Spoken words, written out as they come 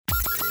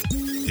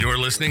You're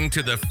listening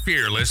to the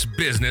Fearless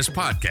Business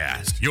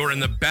Podcast. You're in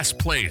the best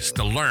place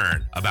to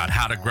learn about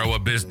how to grow a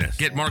business,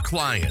 get more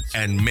clients,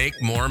 and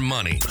make more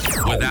money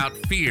without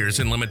fears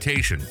and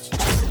limitations.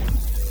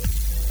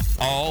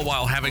 All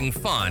while having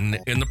fun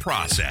in the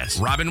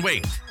process. Robin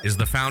Waite is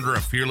the founder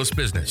of Fearless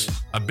Business,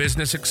 a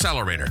business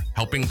accelerator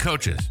helping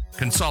coaches,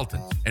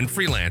 consultants, and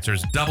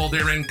freelancers double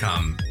their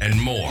income and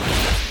more.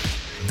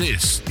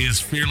 This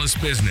is Fearless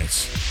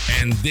Business,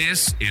 and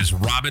this is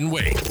Robin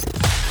Waite.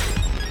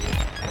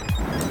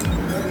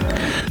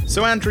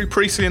 So Andrew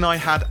Priestley and I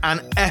had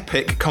an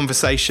epic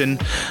conversation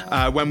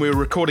when we were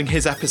recording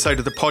his episode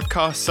of the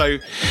podcast. So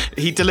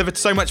he delivered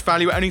so much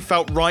value, it only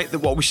felt right that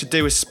what we should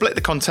do is split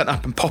the content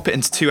up and pop it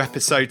into 2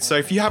 episodes. So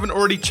if you haven't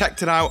already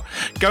checked it out,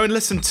 go and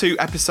listen to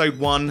episode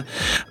 1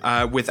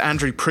 with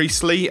Andrew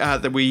Priestley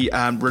that we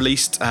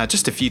released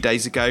just a few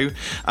days ago.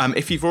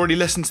 If you've already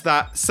listened to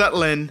that,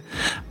 settle in,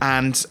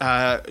 and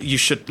you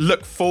should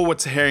look forward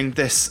to hearing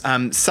this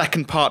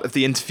second part of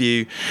the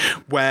interview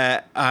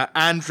where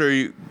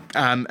Andrew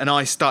and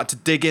I start to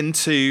dig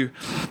into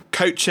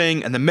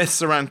coaching and the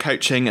myths around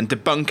coaching and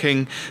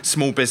debunking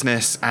small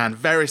business and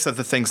various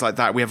other things like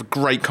that. We have a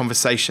great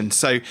conversation.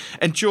 So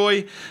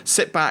enjoy,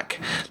 sit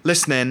back,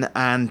 listen in,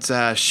 and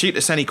shoot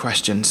us any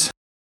questions.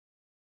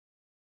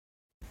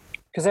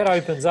 Because that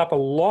opens up a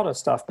lot of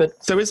stuff.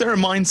 But so is there a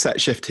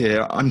mindset shift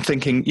here? I'm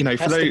thinking,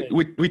 for those,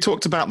 we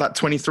talked about that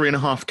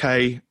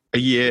 23.5K a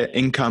year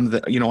income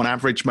that, on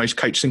average, most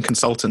coaches and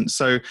consultants.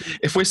 So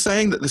if we're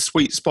saying that the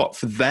sweet spot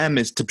for them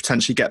is to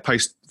potentially get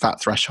post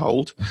that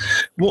threshold,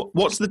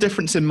 what's the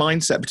difference in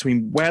mindset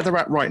between where they're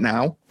at right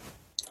now,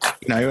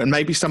 and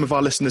maybe some of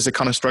our listeners are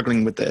kind of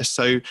struggling with this.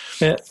 So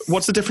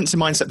what's the difference in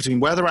mindset between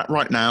where they're at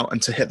right now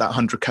and to hit that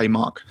 100K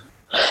mark?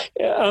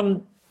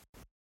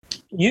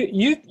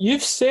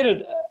 You've said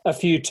it a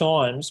few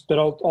times, but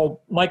I'll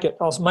make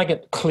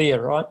it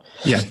clear, right?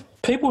 Yeah.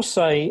 People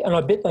say, and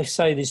I bet they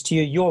say this to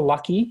you, you're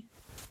lucky.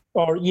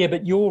 Or, yeah,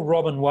 but you're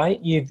Robin Waite.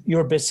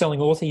 You're a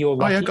best-selling author. You're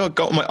lucky. Oh, yeah,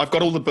 I've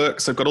got all the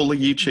books. I've got all the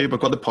YouTube. I've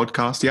got the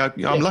podcast. Yeah,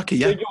 I'm lucky,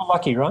 yeah. You're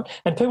lucky, right?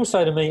 And people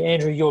say to me,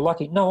 Andrew, you're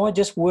lucky. No, I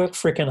just work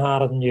freaking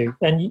harder than you.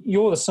 And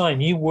you're the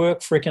same. You work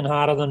freaking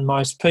harder than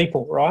most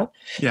people, right?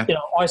 Yeah.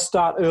 I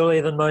start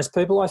earlier than most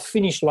people. I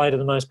finish later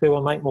than most people.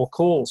 I make more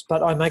calls,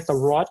 but I make the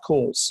right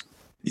calls.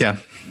 Yeah.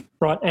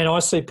 Right. And I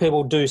see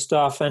people do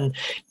stuff and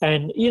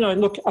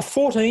look, a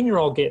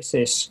 14-year-old gets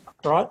this,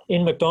 right?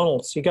 In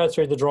McDonald's, you go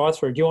through the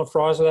drive-through. Do you want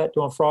fries with that? Do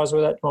you want fries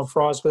with that? Do you want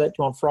fries with that? Do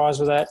you want fries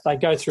with that? They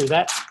go through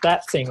that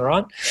thing,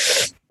 right?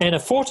 And a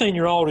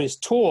 14-year-old is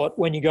taught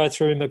when you go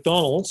through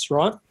McDonald's,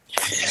 right?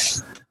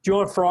 Do you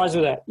want fries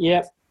with that?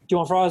 Yep. Do you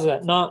want fries with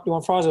that? No. Do you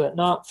want fries with that?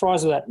 No.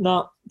 Fries with that?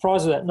 No.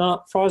 Fries with that?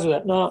 No. Fries with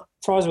that? No.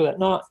 Fries with that?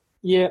 No.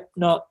 Yeah.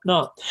 No.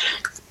 No.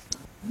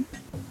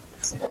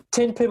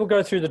 10 people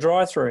go through the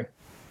drive-through.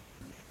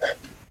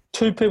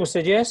 2 people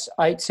said yes,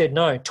 8 said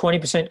no.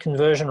 20%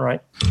 conversion rate.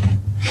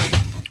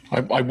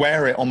 I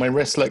wear it on my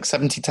wrist, like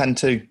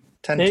 70-10-2.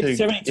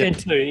 10-2.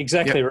 70-10-2,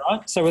 exactly,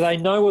 right? So they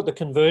know what the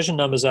conversion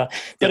numbers are.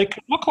 But it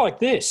could look like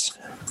this.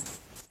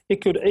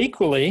 It could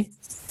equally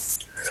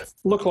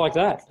look like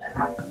that.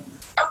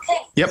 Okay.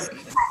 Yep.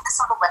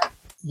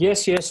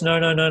 Yes, yes, no,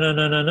 no, no, no,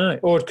 no, no, no.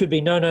 Or it could be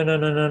no, no, no,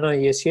 no, no, no,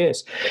 yes,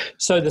 yes.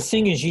 So the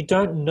thing is, you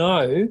don't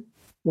know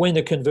when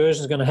the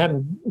conversion is going to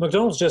happen.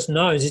 McDonald's just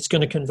knows it's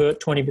going to convert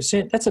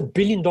 20%. That's $1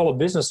 billion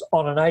business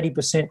on an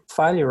 80%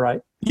 failure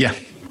rate. Yeah.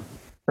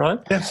 Right?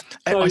 Yeah.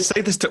 So, I say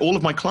this to all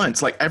of my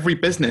clients, like every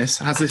business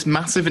has this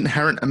massive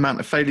inherent amount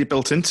of failure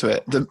built into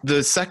it.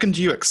 The second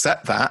you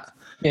accept that,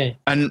 yeah.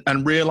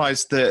 And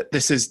realize that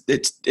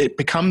it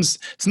becomes,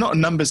 it's not a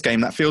numbers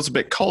game that feels a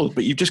bit cold,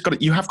 but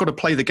you have got to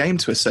play the game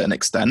to a certain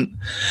extent.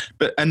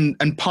 But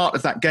and part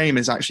of that game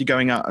is actually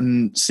going out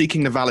and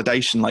seeking the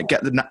validation, like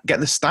get the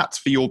stats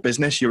for your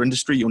business, your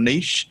industry, your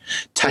niche,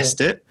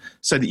 test it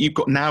so that you've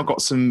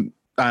got some.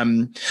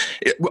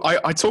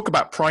 I talk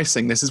about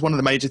pricing. This is one of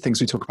the major things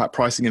we talk about,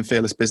 pricing in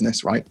Fearless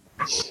Business, right?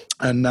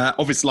 And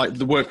obviously, like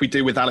the work we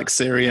do with Alex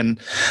Siri and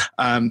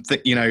on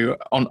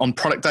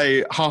product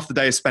day, half the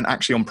day is spent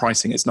actually on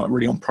pricing. It's not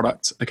really on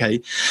product, okay?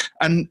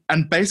 And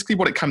basically,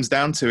 what it comes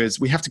down to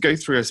is we have to go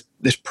through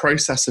this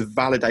process of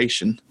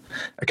validation,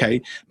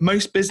 okay?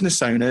 Most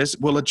business owners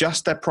will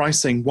adjust their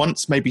pricing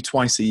once, maybe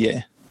twice a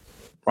year,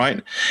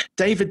 right?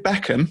 David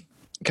Beckham.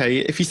 Okay,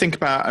 if you think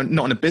about,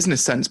 not in a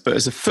business sense, but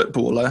as a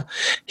footballer,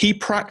 he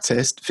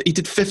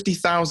did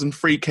 50,000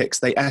 free kicks,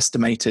 they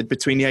estimated,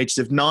 between the ages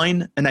of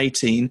 9 and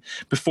 18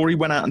 before he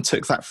went out and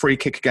took that free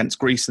kick against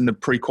Greece in the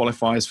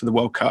pre-qualifiers for the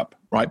World Cup,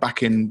 right,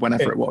 back in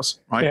whenever it was,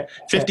 right? Yeah.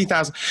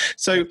 50,000.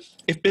 So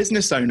if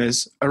business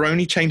owners are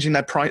only changing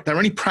their price, they're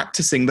only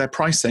practicing their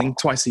pricing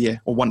twice a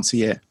year or once a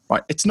year,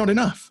 right? It's not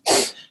enough.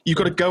 You've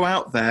got to go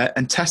out there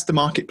and test the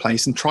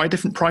marketplace and try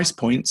different price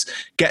points,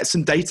 get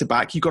some data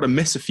back. You've got to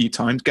miss a few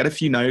times, get a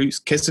few no's,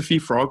 kiss a few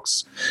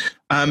frogs,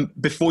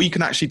 before you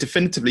can actually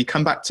definitively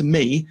come back to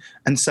me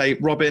and say,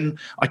 Robin,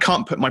 I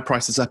can't put my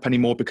prices up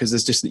anymore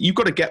because you've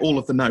got to get all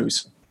of the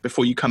no's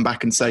before you come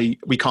back and say,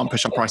 we can't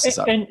push our prices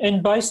up.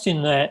 And based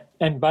in that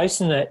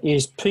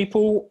is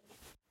people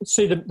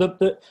see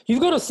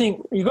you've got to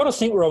think,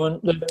 Robin,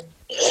 that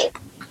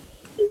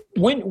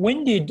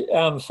when did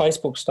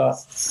Facebook start?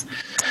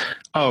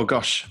 Oh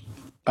gosh.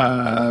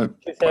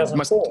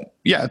 2004.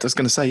 Yeah, I was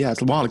going to say,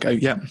 it's a while ago.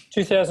 Yeah.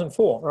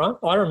 2004, right?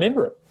 I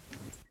remember it.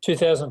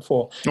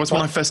 2004. It was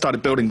when I first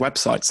started building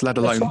websites, let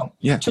alone, right.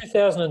 yeah.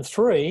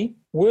 2003,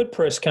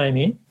 WordPress came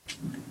in,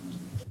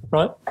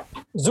 right?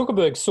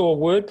 Zuckerberg saw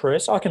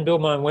WordPress. I can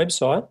build my own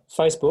website.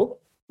 Facebook.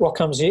 What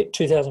comes here?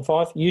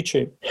 2005,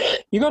 YouTube.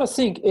 You got to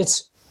think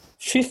it's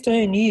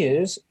 15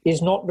 years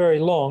is not very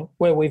long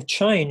where we've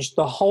changed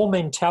the whole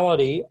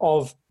mentality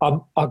of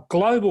a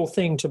global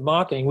thing to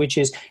marketing, which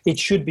is it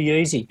should be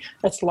easy.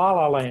 That's la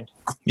la land.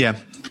 Yeah.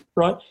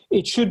 Right?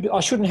 I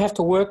shouldn't have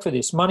to work for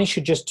this. Money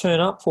should just turn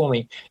up for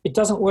me. It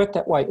doesn't work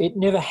that way. It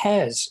never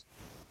has.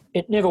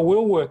 It never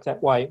will work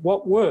that way.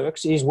 What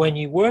works is when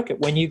you work it,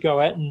 when you go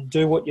out and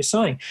do what you're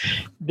saying.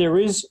 They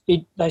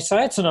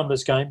say it's a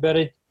numbers game, but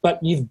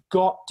you've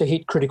got to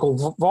hit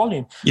critical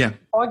volume. Yeah.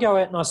 If I go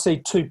out and I see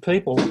two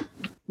people,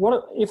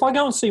 if I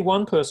go and see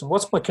one person,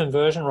 what's my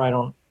conversion rate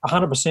on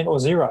 100% or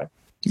zero?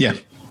 Yeah.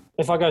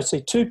 If I go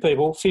see two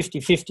people,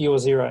 50-50 or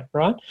zero,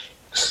 right?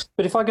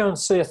 But if I go and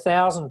see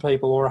 1,000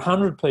 people or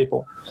 100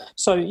 people,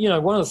 so,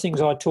 one of the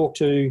things I talk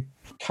to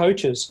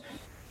coaches,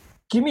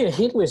 give me a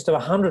hit list of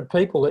 100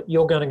 people that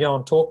you're going to go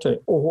and talk to.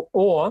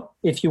 Or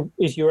if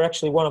you're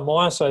actually one of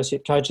my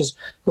associate coaches,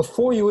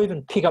 before you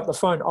even pick up the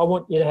phone, I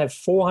want you to have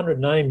 400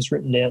 names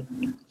written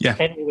down. Yeah.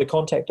 And all the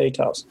contact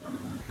details,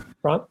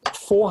 right?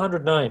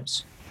 400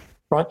 names,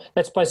 right?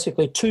 That's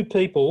basically two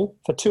people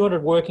for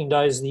 200 working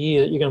days of the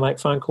year that you're going to make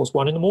phone calls.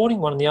 One in the morning,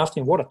 one in the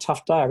afternoon. What a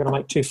tough day. I'm going to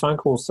make 2 phone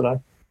calls today.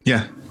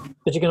 Yeah.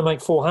 But you're going to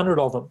make 400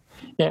 of them.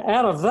 Now,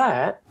 out of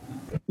that,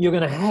 you're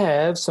going to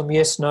have some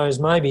yes, no's,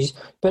 maybes.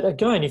 But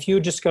again, if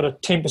you've just got a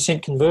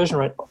 10% conversion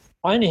rate,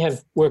 I only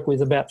have work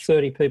with about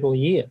 30 people a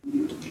year.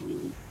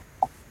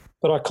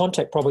 But I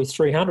contact probably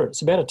 300.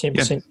 It's about a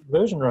 10%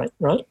 conversion rate,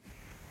 right?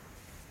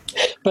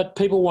 But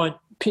people won't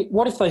pick.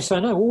 What if they say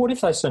no? Well, what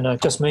if they say no?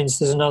 It just means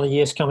there's another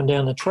yes coming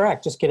down the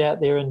track. Just get out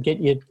there and get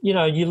you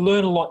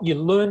learn a lot. You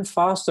learn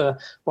faster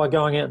by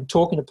going out and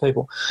talking to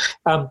people.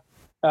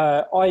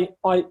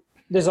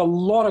 There's a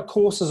lot of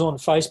courses on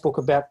Facebook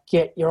about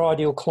get your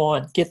ideal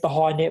client, get the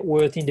high net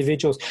worth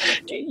individuals.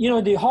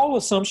 The whole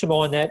assumption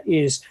behind that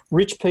is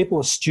rich people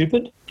are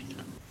stupid.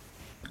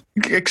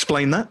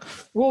 Explain that.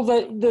 Well,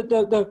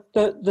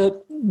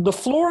 the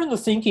flaw in the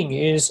thinking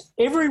is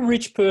every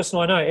rich person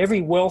I know, every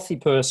wealthy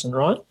person,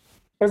 right,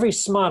 every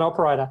smart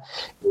operator,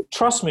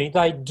 trust me,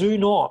 they do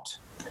not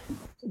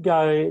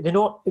go, they're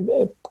not,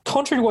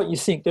 contrary to what you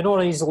think, they're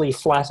not easily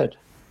flattered.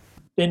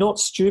 They're not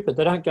stupid.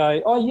 They don't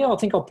go, oh, yeah, I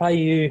think I'll pay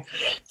you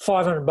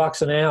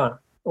 $500 an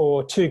hour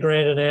or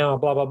 $2,000 an hour,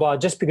 blah, blah, blah,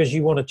 just because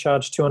you want to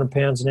charge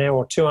 £200 an hour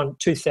or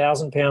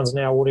 £2,000 an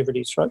hour, whatever it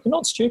is, right? They're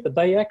not stupid.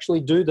 They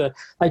actually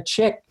they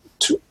check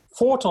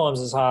 4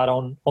 times as hard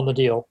on the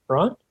deal,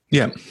 right?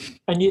 Yeah.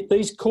 And yet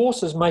these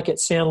courses make it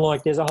sound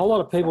like there's a whole lot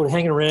of people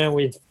hanging around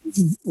with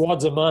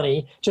wads of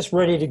money just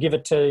ready to give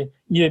it to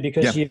you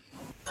because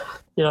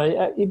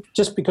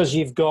just because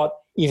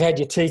you've had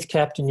your teeth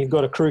capped and you've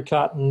got a crew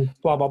cut and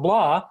blah, blah,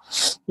 blah,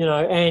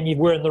 and you're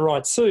wearing the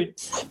right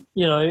suit,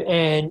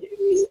 and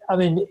I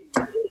mean,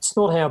 it's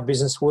not how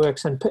business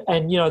works. And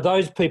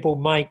those people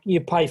you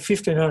pay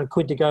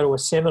 $1,500 to go to a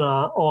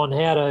seminar on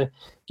how to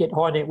get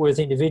high net worth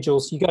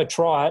individuals. You go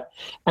try it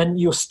and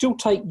you'll still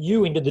take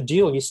you into the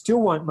deal. You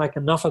still won't make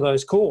enough of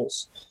those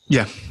calls.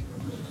 Yeah.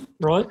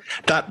 Right.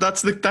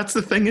 That's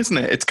the thing, isn't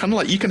it? It's kind of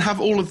like you can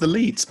have all of the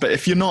leads, but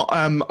if you're not,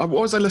 what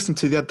was I listening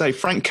to the other day?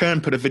 Frank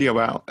Kern put a video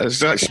out. It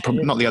was actually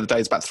probably not the other day.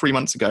 It's about 3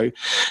 months ago,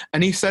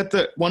 and he said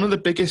that one of the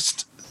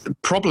biggest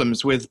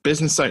problems with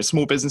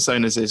small business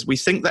owners is we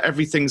think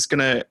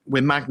that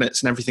we're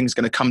magnets and everything's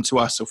gonna come to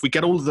us. So if we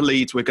get all of the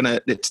leads,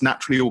 it's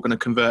naturally all gonna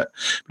convert.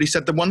 But he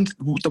said the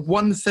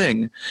one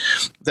thing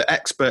that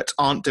experts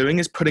aren't doing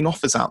is putting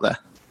offers out there.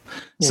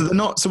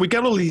 Yeah. So we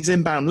get all these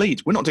inbound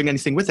leads. We're not doing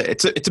anything with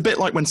it. It's a bit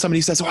like when somebody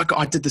says, "Oh,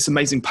 I did this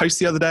amazing post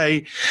the other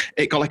day.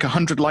 It got like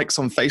 100 likes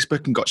on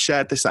Facebook and got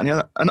shared this, that, and the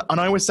other." And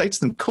I always say to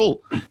them,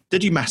 "Cool.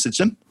 Did you message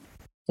them?"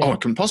 Yeah. "Oh, I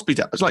couldn't possibly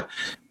do that." It's like,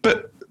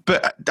 but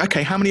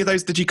okay, how many of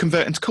those did you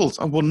convert into calls?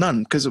 "Oh, well,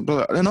 none."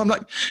 And I'm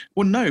like,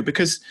 "Well, no,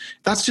 because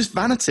that's just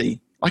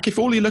vanity." Like if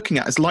all you're looking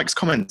at is likes,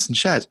 comments, and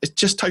shares, it's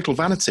just total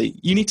vanity.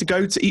 You need to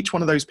go to each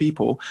one of those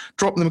people,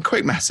 drop them a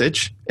quick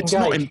message. It's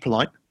not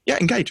impolite. Yeah,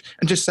 engage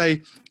and just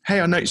say, "Hey,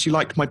 I noticed you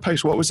liked my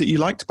post. What was it you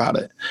liked about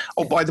it?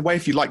 Oh, by the way,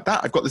 if you like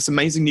that, I've got this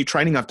amazing new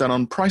training I've done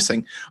on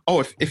pricing.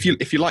 Oh, if you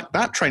like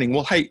that training,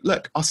 well, hey,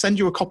 look, I'll send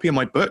you a copy of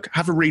my book.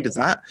 Have a read of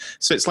that."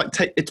 So it's like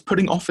it's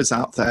putting offers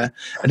out there,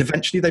 and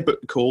eventually they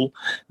book the call.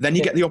 Then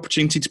you get the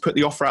opportunity to put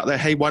the offer out there.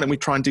 Hey, why don't we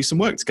try and do some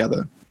work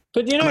together?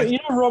 But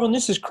Robin,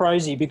 this is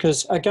crazy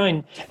because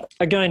again,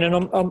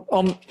 and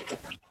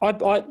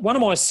one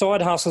of my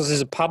side hustles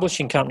is a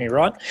publishing company,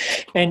 right?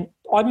 And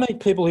I meet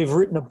people who've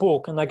written a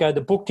book and they go,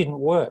 "The book didn't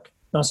work."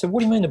 And I said,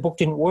 "What do you mean the book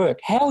didn't work?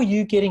 How are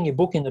you getting your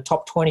book in the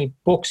top 20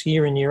 books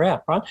year in, year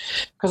out, right?"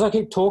 Because I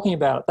keep talking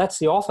about it. That's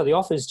the offer. The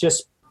offer is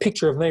just a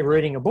picture of me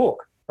reading a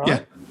book,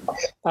 right?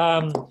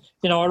 Yeah.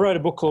 I wrote a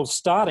book called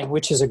Starting,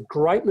 which is a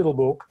great little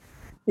book.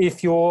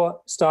 If you're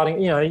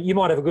starting, you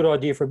might have a good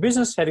idea for a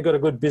business. Have you got a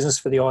good business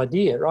for the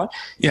idea, right?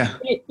 Yeah.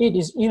 It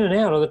is in and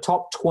out of the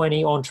top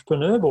 20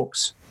 entrepreneur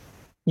books.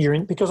 You're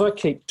in, because I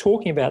keep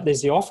talking about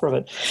there's the offer of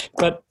it.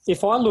 But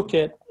if I look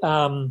at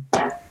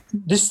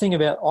this thing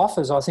about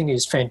offers, I think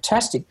is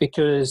fantastic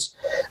because,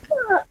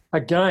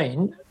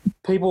 again,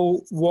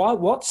 people,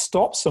 what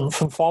stops them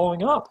from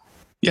following up?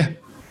 Yeah.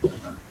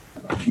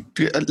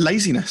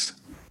 Laziness,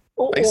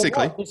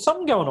 basically. Or there's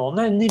something going on.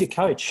 They need a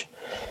coach.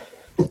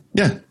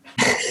 Yeah.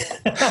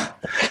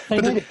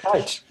 They need a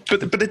coach.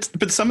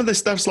 But some of this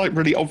stuff's like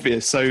really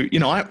obvious. So,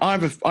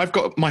 I've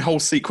got my whole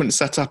sequence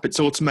set up. It's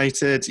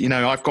automated.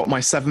 I've got my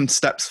 7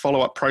 steps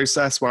follow-up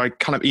process where I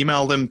kind of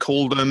email them,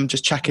 call them,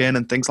 just check in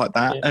and things like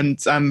that.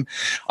 Yeah. And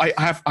I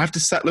have to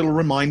set little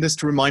reminders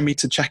to remind me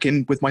to check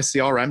in with my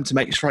CRM to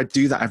make sure I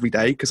do that every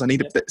day because I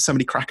need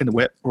somebody cracking the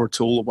whip or a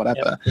tool or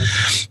whatever. Yeah.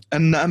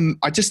 And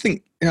I just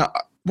think,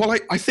 well,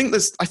 I think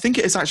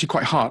it is actually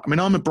quite hard. I mean,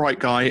 I'm a bright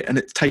guy, and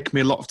it's taken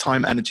me a lot of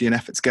time, energy, and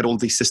effort to get all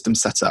these systems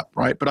set up,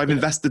 right? But I've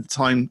invested the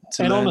time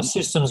to learn. I'm a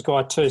systems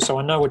guy too, so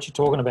I know what you're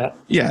talking about.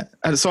 Yeah,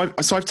 and so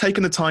I've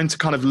taken the time to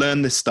kind of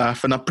learn this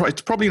stuff, and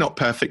it's probably not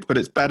perfect, but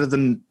it's better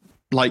than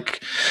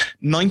like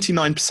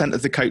 99%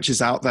 of the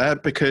coaches out there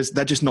because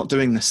they're just not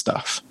doing this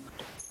stuff.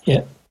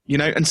 Yeah.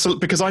 And so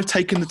because I've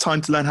taken the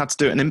time to learn how to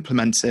do it and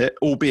implement it,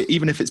 albeit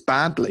even if it's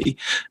badly,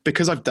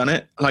 because I've done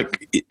it,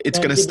 like it's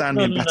going to stand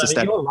me in better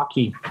stead. You're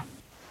lucky.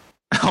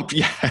 Oh,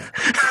 yeah.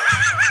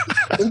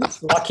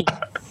 Lucky.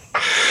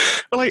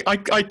 Well,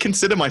 I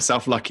consider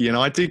myself lucky.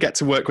 I do get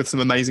to work with some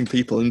amazing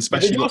people, and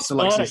especially lots of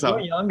like yourself.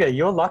 You're younger.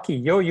 You're lucky.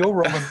 You're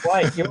Robin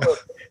Blake. You're a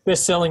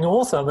best-selling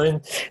author. I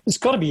mean, it's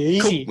got to be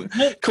easy.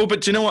 Cool. But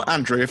do you know what,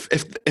 Andrew?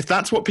 If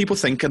that's what people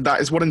think, and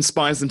that is what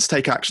inspires them to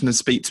take action and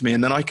speak to me,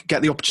 and then I could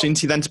get the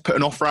opportunity then to put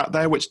an offer out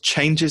there which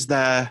changes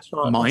their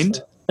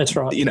mind. That's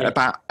right.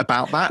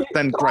 About that,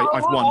 then great,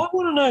 I've won. I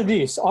want to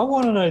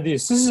know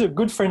this. This is a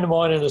good friend of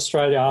mine in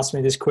Australia asked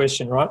me this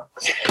question, right?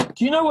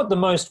 Do you know what the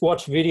most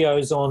watched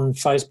videos on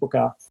Facebook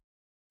are?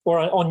 Or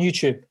on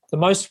YouTube? The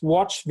most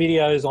watched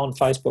videos on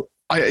Facebook?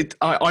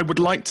 I would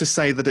like to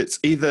say that it's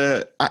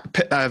either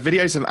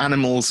videos of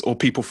animals or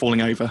people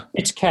falling over.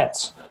 It's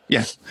cats.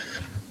 Yeah.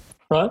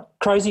 Right?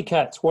 Crazy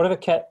cats. Whatever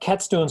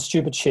cats doing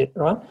stupid shit,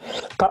 right?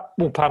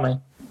 Pardon me.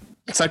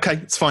 It's okay.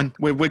 It's fine.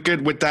 We're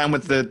good. We're down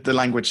with the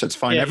language. That's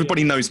fine.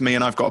 Everybody knows me,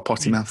 and I've got a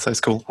potty mouth, so it's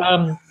cool.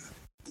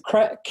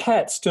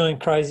 Cats doing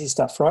crazy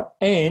stuff, right?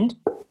 And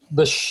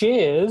the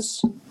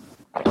shares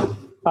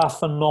are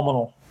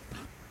phenomenal,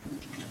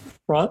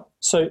 right?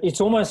 So it's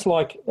almost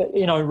like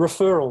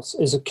referrals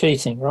is a key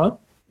thing, right?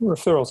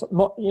 Referrals.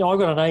 I've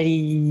got an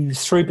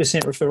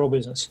 83% referral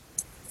business.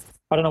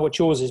 I don't know what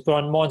yours is,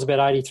 but mine's about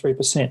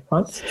 83%,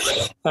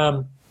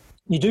 right?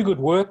 You do good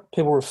work,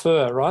 people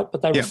refer, right?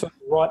 But they refer to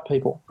the right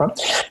people, right?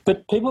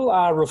 But people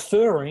are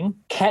referring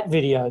cat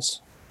videos.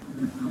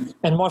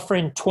 And my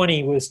friend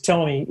 20 was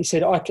telling me, he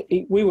said, I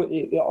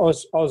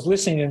was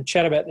listening and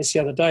chat about this the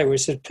other day where he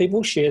said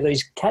people share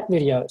these cat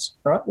videos,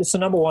 right? It's the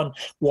number one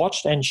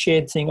watched and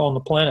shared thing on the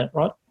planet,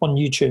 right? On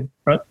YouTube,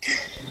 right?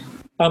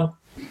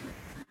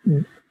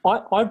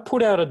 I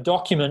put out a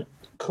document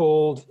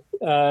called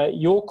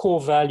Your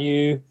Core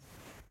Value,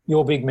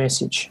 Your Big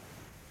Message,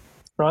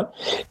 right?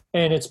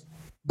 And it's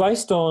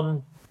based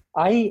on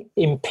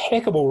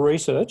impeccable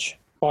research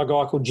by a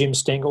guy called Jim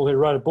Stengel, who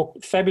wrote a book,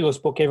 fabulous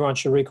book, everyone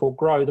should read, called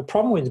Grow. The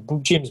problem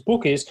with Jim's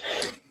book is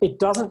it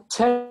doesn't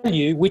tell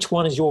you which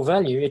one is your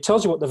value. It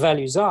tells you what the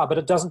values are, but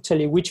it doesn't tell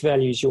you which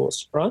value is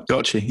yours, right?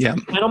 Gotcha, yeah.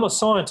 And I'm a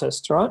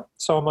scientist, right?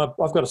 So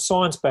I've got a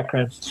science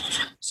background.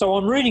 So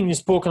I'm reading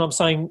this book and I'm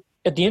saying,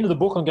 at the end of the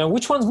book, I'm going,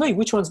 which one's me?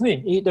 Which one's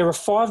me? There are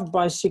 5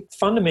 basic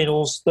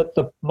fundamentals that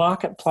the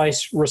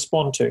marketplace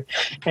respond to.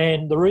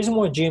 And the reason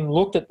why Jim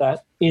looked at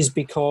that is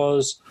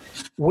because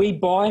we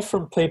buy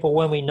from people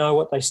when we know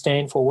what they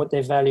stand for, what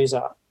their values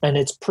are. And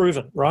it's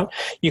proven, right?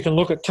 You can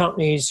look at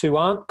companies who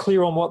aren't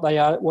clear on what they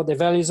are, what their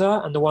values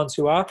are, and the ones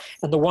who are,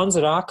 and the ones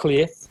that are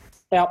clear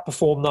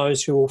outperform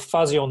those who are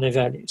fuzzy on their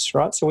values,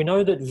 right? So we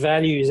know that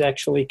values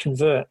actually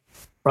convert,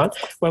 right?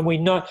 When we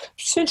know,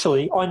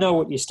 essentially, I know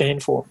what you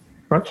stand for.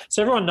 Right?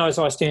 So everyone knows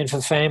I stand for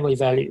family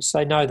values.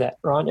 They know that,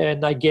 right?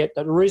 And they get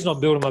that the reason I'm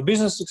building my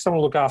business is because I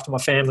want to look after my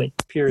family,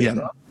 period.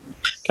 Yeah.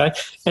 Right? Okay.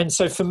 And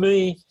so for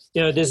me,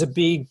 there's a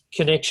big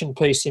connection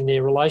piece in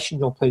there,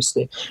 relational piece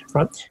there,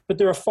 right? But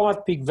there are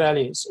 5 big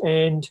values.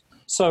 And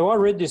so I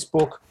read this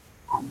book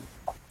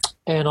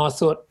and I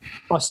thought,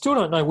 I still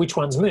don't know which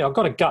one's me. I've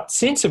got a gut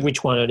sense of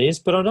which one it is,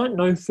 but I don't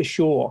know for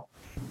sure.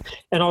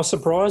 And I was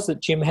surprised that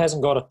Jim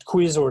hasn't got a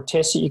quiz or a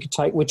test that you could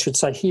take which would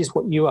say, here's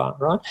what you are,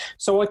 right?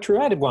 So I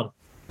created one.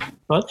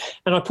 Right?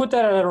 And I put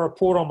that out a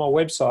report on my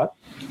website.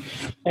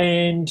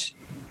 And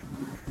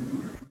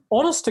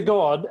honest to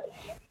God,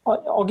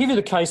 I'll give you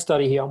the case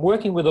study here. I'm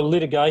working with a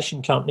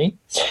litigation company,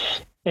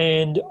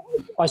 and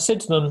I said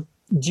to them,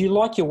 do you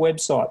like your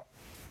website?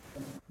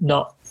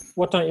 No.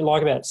 What don't you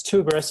like about it? It's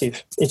too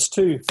aggressive. It's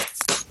too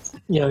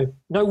no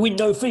win,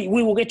 no fee,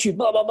 we will get you,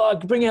 blah, blah, blah,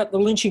 bring out the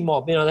lynching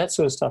mob, that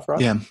sort of stuff,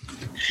 right? Yeah.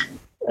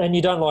 And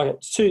you don't like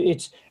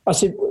it. I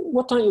said,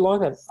 what don't you like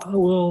about it? Oh,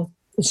 well,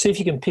 let's see if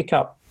you can pick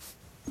up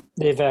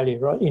their value,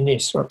 right, in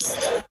this,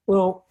 right?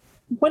 Well,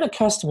 when a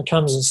customer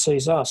comes and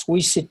sees us,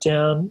 we sit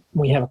down,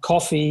 we have a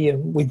coffee,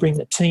 and we bring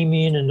the team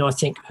in, and I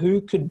think,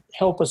 who could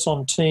help us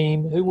on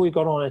team? Who we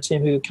got on our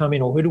team who could come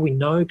in, or who do we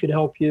know could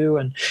help you,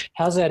 and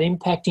how's that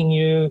impacting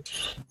you?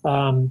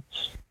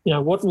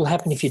 What will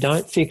happen if you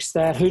don't fix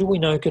that? Who do we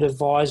know could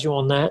advise you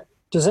on that?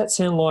 Does that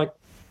sound like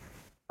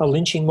a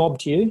lynching mob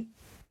to you?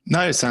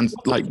 No, it sounds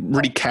like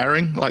really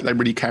caring, like they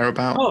really care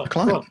about the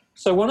client. Right.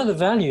 So one of the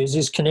values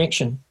is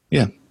connection.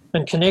 Yeah.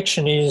 And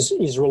connection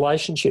is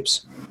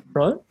relationships,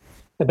 right?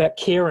 About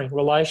caring,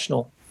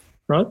 relational,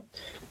 right?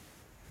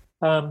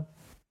 Now,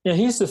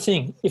 here's the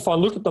thing. If I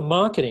look at the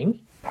marketing,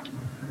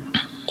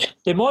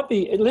 there might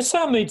be, let's say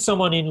I meet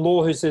someone in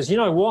law who says, you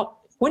know what,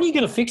 when are you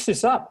going to fix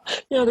this up?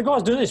 The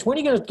guy's doing this. When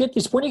are you going to get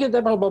this? When are you going to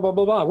get that, blah, blah, blah,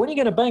 blah, blah? When are you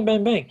going to bang,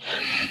 bang, bang?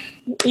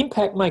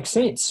 Impact makes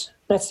sense.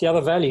 That's the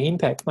other value,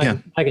 impact,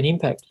 make an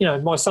impact.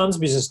 My son's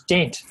business,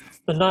 Dent,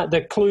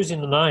 the clue's in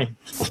the name.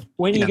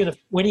 When are you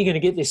going to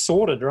get this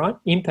sorted, right?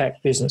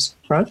 Impact business,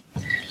 right?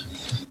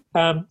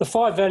 The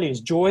 5 values: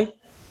 joy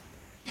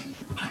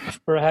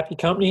for a happy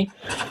company,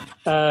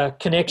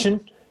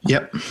 connection,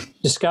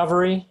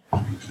 discovery,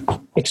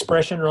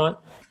 expression, right?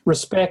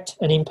 Respect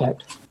and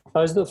impact.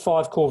 Those are the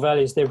 5 core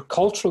values. They're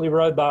culturally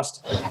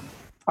robust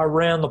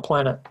around the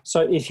planet.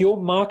 So if your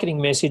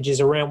marketing message is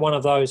around one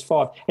of those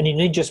 5, and you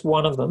need just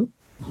one of them,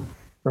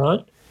 right,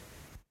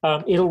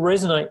 it'll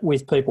resonate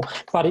with people.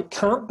 But it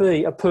can't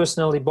be a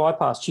personality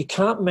bypass. You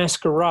can't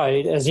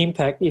masquerade as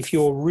impact if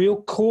your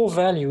real core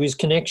value is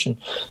connection,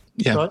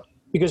 right?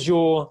 Because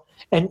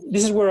and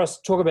this is where I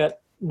talk about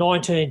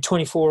 19,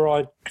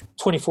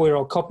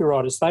 24-year-old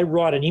copywriters. They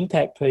write an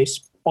impact piece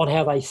on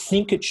how they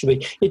think it should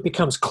be. It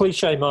becomes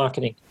cliche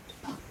marketing.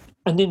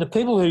 And then the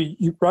people who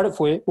you wrote it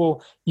for you,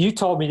 well, you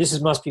told me this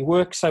must be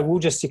work, so we'll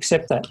just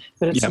accept that.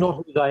 But it's not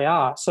who they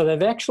are. So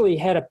they've actually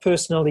had a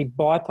personality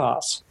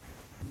bypass.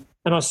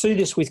 And I see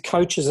this with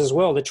coaches as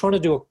well. They're trying to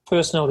do a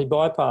personality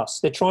bypass.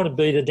 They're trying to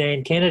be the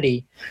Dan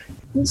Kennedy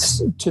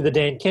to the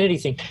Dan Kennedy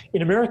thing.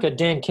 In America,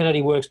 Dan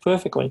Kennedy works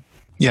perfectly.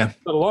 Yeah.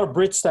 But a lot of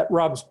Brits, that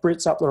rubs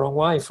Brits up the wrong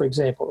way, for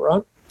example,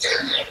 right?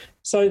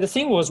 So the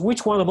thing was,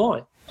 which one am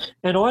I?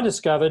 And I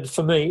discovered,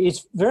 for me,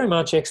 it's very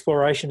much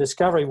exploration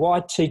discovery. Why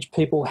teach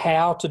people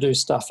how to do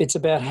stuff? It's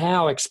about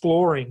how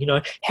exploring,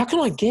 how can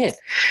I get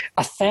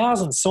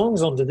 1,000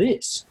 songs onto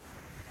this?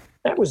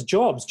 That was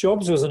Jobs.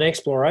 Jobs was an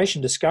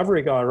exploration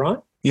discovery guy, right?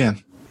 Yeah.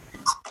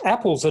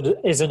 Apple's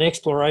is an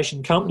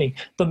exploration company.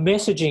 The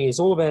messaging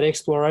is all about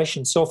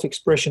exploration,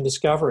 self-expression,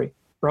 discovery,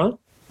 right?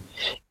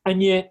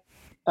 And yet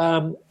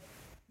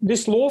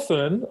this law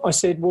firm, I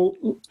said, well,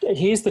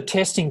 here's the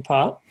testing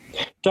part.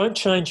 Don't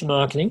change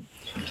marketing.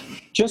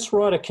 Just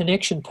write a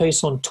connection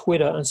piece on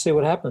Twitter and see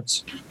what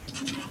happens.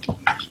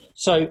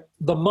 So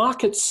the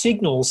market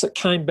signals that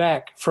came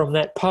back from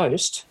that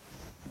post,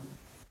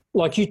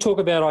 like you talk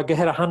about, I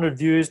had 100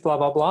 views, blah,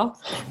 blah, blah.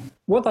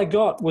 What they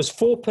got was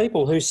 4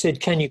 people who said,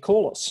 can you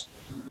call us?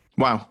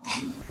 Wow.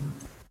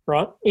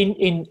 Right?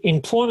 In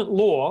employment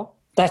law,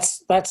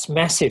 that's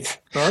massive,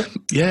 right?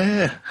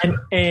 Yeah.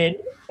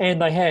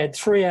 And they had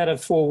 3 out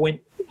of 4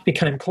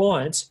 became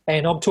clients,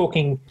 and I'm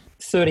talking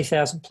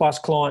 30,000 plus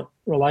client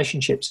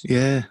relationships.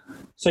 Yeah.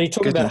 So you're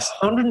talking about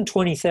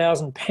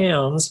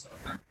 £120,000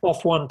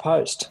 off one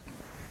post,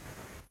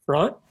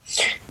 right?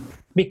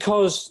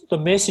 Because the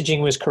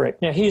messaging was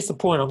correct. Now, here's the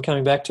point I'm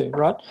coming back to,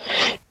 right?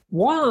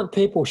 Why aren't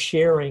people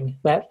sharing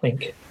that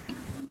link?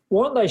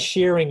 Why aren't they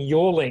sharing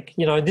your link?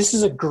 This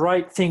is a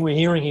great thing we're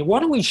hearing here. Why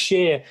don't we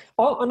share?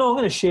 I'm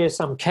going to share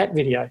some cat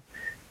video,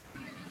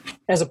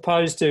 as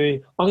opposed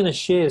to I'm going to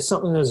share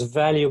something as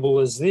valuable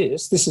as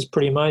this. This is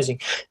pretty amazing.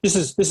 This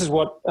is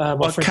what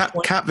my friend...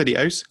 Cat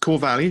videos, core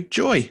value,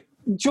 joy.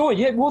 Joy,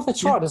 yeah. Well,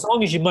 that's right. As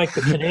long as you make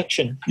the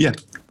connection. Yeah.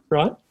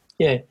 Right?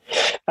 Yeah.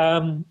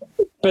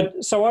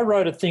 But so I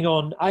wrote a thing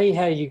on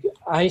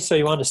so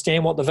you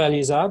understand what the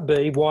values are,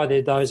 B, why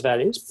they're those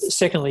values.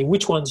 Secondly,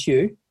 which one's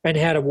you, and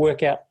how to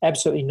work out,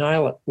 absolutely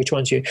nail it, which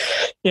one's you.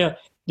 Now,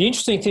 the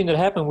interesting thing that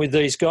happened with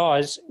these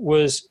guys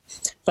was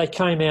they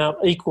came out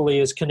equally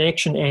as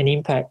connection and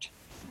impact.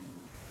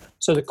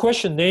 So the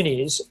question then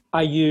is,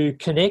 are you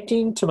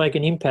connecting to make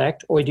an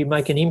impact, or do you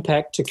make an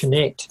impact to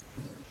connect?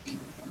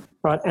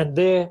 Right, and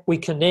there we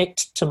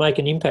connect to make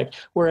an impact.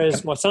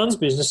 Whereas my son's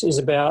business is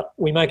about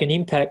we make an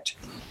impact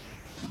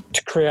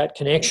to create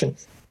connection.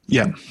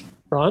 Yeah.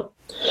 Right?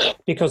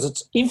 Because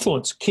it's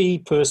influence, key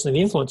person of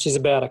influence is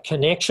about a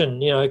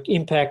connection,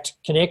 impact,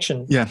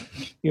 connection. Yeah.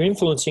 You're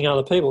influencing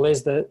other people.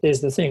 There's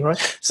the thing,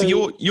 right? So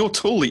your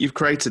tool that you've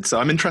created, so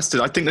I'm interested.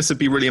 I think this would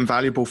be really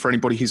invaluable for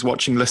anybody who's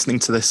watching, listening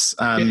to this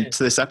to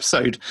this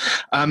episode.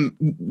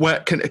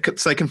 Where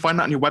so they can find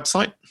that on your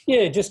website?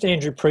 Yeah, just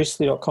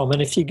andrewpriestley.com.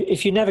 And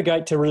if you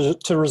navigate to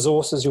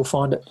resources, you'll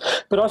find it.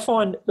 But I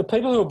find the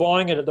people who are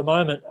buying it at the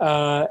moment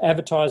are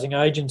advertising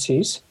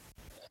agencies.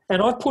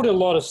 And I put a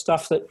lot of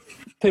stuff that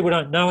people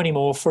don't know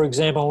anymore, for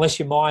example, unless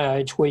you're my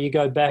age, where you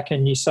go back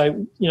and you say,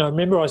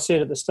 remember I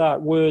said at the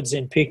start, words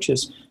and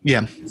pictures.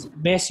 Yeah.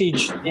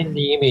 Message in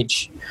the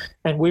image.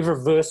 And we've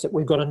reversed it.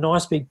 We've got a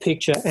nice big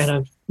picture and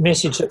a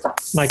message that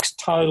makes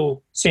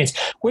total sense.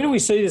 Where do we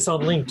see this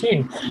on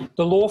LinkedIn?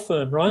 The law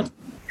firm, right?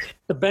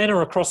 The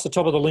banner across the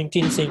top of the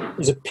LinkedIn thing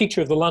is a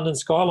picture of the London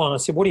skyline. I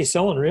said, what are you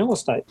selling? Real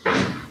estate.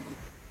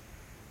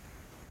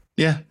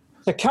 Yeah.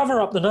 So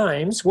cover up the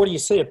names. What do you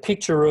see? A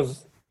picture of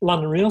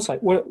London real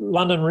estate.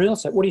 London real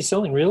estate. What are you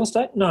selling? Real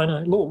estate? No.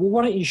 Look, well,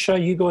 why don't you show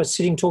you guys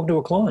sitting talking to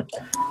a client?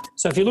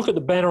 So if you look at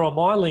the banner on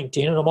my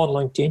LinkedIn, and I'm on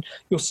LinkedIn,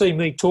 you'll see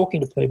me talking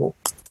to people.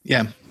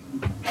 Yeah.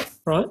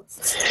 Right?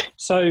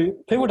 So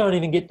people don't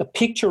even get the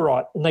picture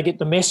right and they get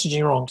the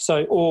messaging wrong.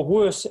 So, or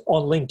worse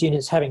on LinkedIn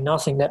is having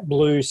nothing, that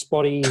blue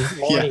spotty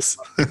line. Yes.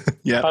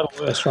 Yeah. Total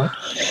worse, right?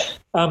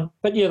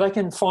 But yeah, they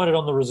can find it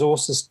on the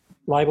resources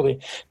label there.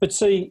 But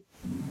see,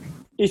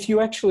 if you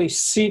actually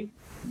sit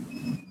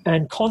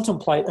and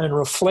contemplate and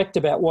reflect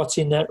about what's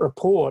in that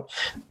report,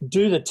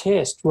 do the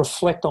test,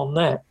 reflect on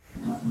that,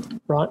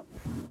 right?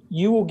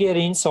 You will get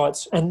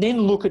insights, and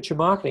then look at your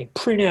marketing.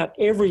 Print out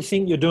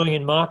everything you're doing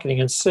in marketing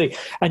and see.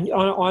 And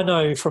I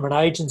know from an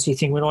agency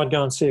thing, when I'd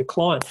go and see a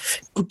client,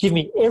 give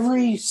me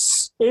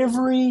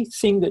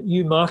everything that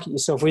you market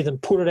yourself with and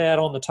put it out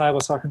on the table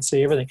so I can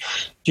see everything.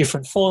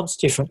 Different fonts,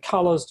 different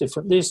colours,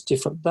 different this,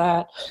 different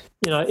that.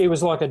 It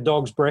was like a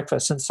dog's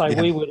breakfast. And so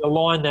we would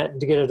align that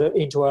and to get it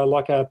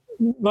into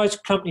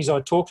most companies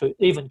I talk to,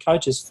 even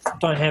coaches,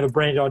 don't have a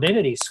brand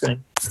identity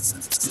scheme.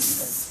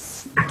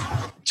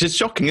 It's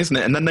shocking, isn't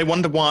it? And then they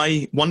wonder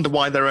why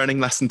they're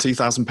earning less than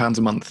 £2,000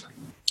 a month.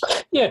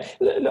 Yeah,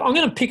 I'm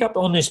going to pick up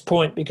on this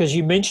point because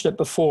you mentioned it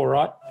before,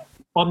 right?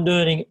 I'm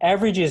earning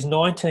average is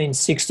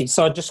 1960.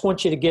 So I just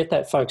want you to get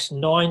that, folks.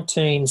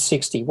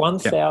 1960,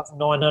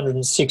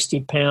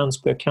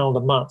 £1,960 per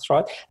calendar month,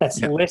 right?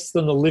 That's less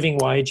than the living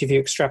wage if you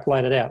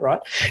extrapolate it out, right?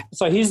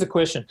 So here's the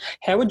question.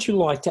 How would you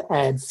like to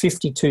add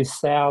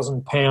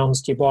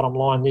 £52,000 to your bottom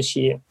line this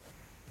year?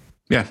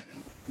 Yeah.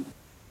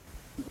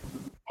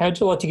 How would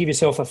you like to give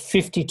yourself a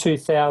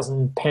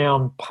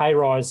 £52,000 pay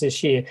rise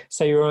this year?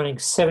 So you're earning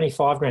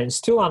 75 grand,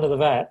 still under the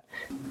VAT,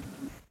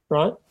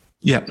 right?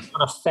 Yeah.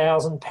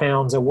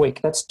 £1,000 a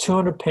week. That's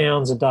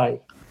 £200 a day.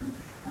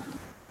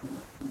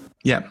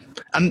 Yeah.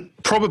 And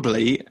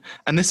probably,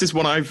 and this is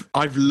what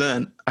I've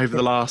learned over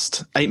the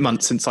last 8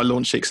 months since I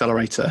launched the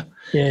Accelerator.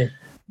 Yeah.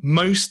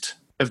 Most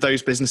of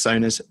those business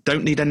owners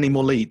don't need any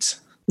more leads.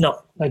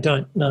 No, they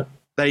don't. No.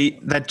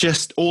 They're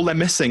just, all they're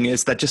missing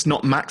is they're just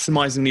not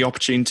maximizing the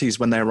opportunities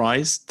when they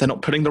arise. They're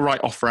not putting the right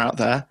offer out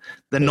there.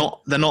 They're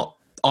not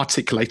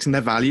articulating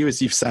their value,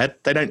 as you've said.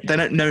 They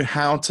don't know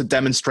how to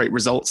demonstrate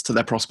results to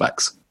their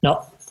prospects.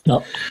 No.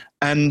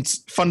 And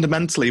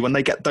fundamentally, when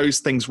they get those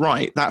things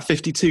right, that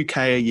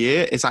 52K a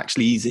year is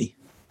actually easy.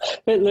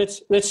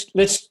 Let's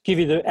give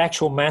you the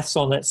actual maths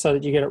on that so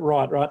that you get it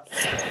right?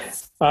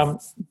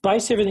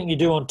 Base everything you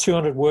do on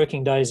 200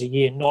 working days a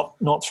year,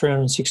 not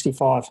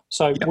 365.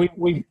 So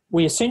we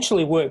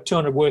essentially work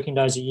 200 working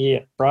days a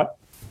year, right?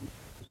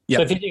 Yep.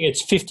 So if you think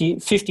it's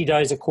 50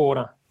 days a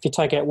quarter, if you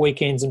take out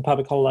weekends and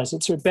public holidays,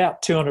 it's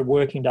about 200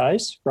 working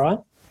days, right?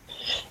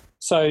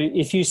 So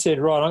if you said,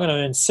 right, I'm going to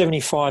earn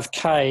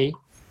 75K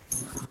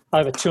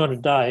over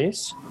 200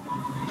 days,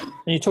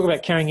 and you talk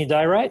about carrying your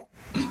day rate.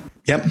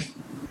 Yep.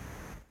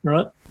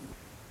 Right?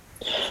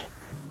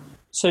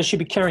 So you should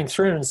be carrying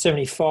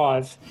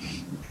 £375,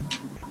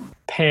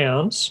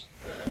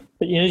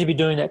 but you need to be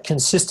doing that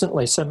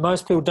consistently. So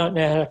most people don't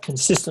know how to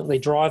consistently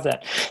drive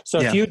that. So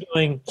if you're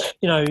doing,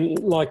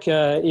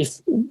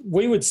 if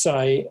we would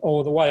say,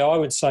 or the way I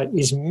would say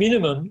is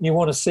minimum, you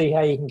want to see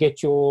how you can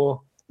get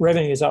your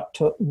revenues up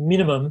to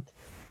minimum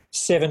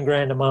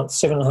 $7,000 a month,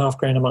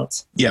 $7,500 a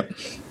month. Yep.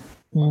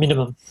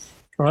 Minimum.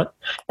 Right?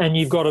 And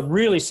you've got to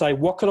really say,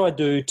 what could I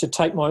do to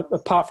take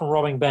apart from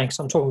robbing banks,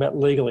 I'm talking about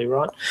legally,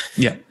 right?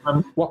 Yeah.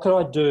 What could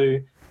I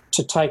do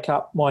to take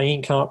up my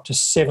income up to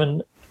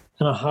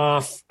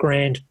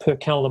 $7,500 per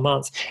calendar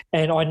month?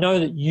 And I know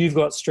that you've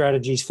got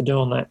strategies for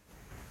doing that.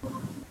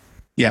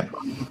 Yeah.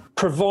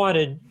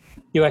 Provided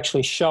you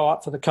actually show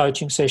up for the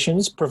coaching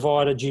sessions,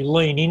 provided you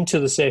lean into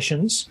the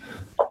sessions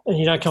and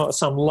you don't come up with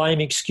some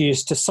lame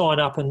excuse to sign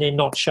up and then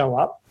not show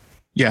up.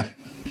 Yeah.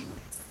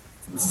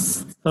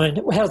 I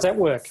mean, how does that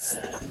work?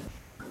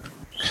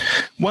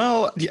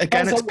 Well,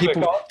 again, it's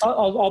people.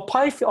 I'll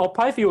pay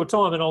for your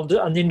time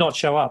and then not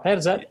show up.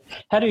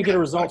 How do you get a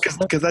result?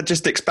 Because they're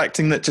just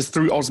expecting that just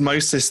through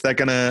osmosis they're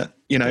going to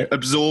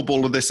absorb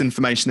all of this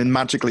information and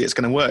magically it's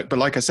going to work. But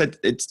like I said,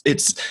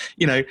 it's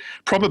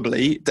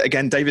probably,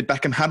 again, David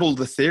Beckham had all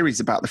the theories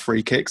about the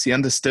free kicks. He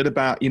understood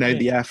about the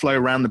airflow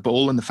around the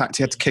ball and the fact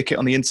he had to kick it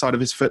on the inside of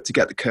his foot to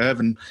get the curve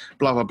and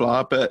blah blah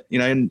blah. But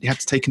and you had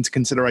to take into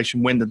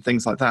consideration wind and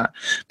things like that.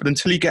 But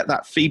until you get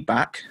that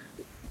feedback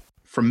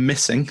from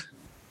missing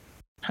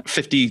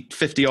 50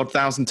 odd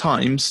thousand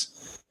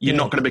times, you're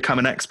not going to become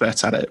an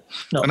expert at it.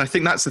 No. And I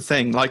think that's the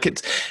thing. Like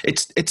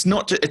it's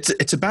not,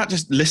 it's about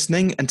just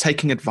listening and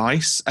taking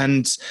advice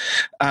and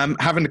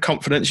having the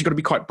confidence. You've got to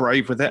be quite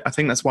brave with it. I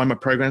think that's why my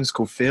program is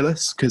called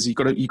Fearless, because you've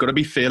got to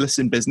be fearless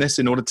in business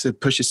in order to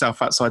push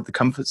yourself outside the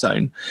comfort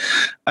zone.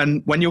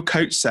 And when your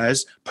coach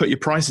says, put your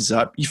prices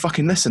up, you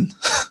fucking listen.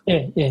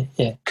 Yeah.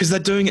 Because they're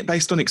doing it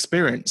based on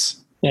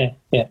experience. Yeah.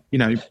 You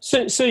know.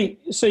 So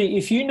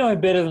if you know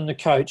better than the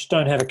coach,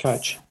 don't have a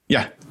coach.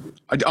 Yeah,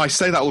 I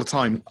say that all the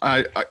time.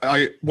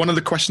 One of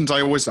the questions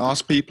I always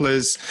ask people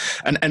is,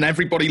 and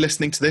everybody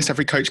listening to this,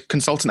 every coach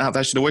consultant out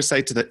there should always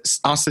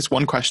ask this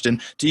one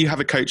question: do you have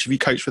a coach? Have you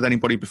coached with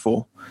anybody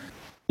before?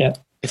 Yeah.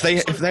 If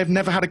they've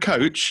never had a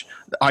coach,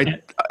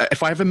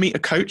 if I ever meet a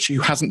coach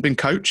who hasn't been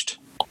coached,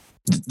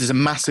 there's a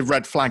massive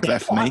red flag there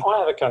for me. I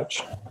have a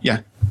coach.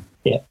 Yeah.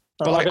 Yeah.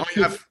 But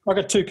I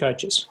got two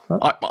coaches.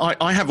 Right?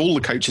 I have all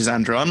the coaches,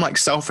 Andrew. I'm like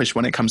selfish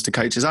when it comes to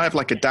coaches. I have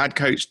like a dad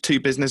coach, 2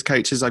 business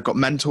coaches. I've got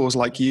mentors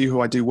like you who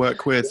I do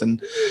work with.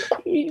 And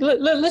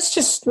let's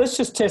just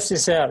test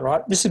this out,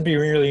 right? This would be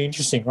really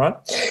interesting, right?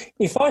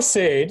 If I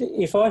said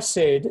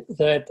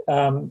that,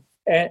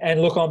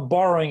 and look, I'm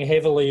borrowing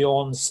heavily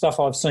on stuff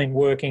I've seen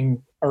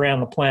working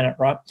around the planet,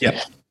 right?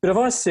 Yeah. But if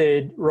I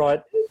said,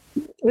 right,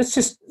 let's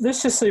just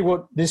see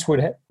what this would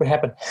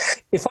happen.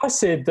 If I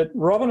said that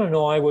Robin and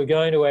I were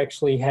going to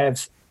actually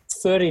have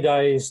 30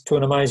 days to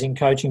an amazing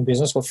coaching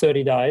business, or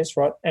 30 days,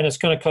 right, and it's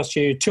going to cost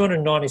you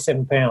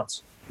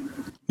 £297.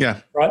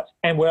 Yeah. Right?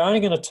 And we're only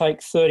going to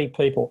take 30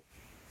 people.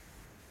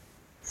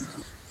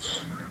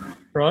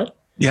 Right?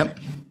 Yep.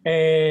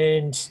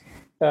 And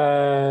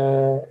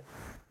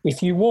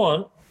if you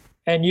want,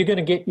 and you're going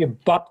to get your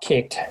butt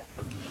kicked.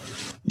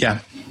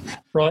 Yeah.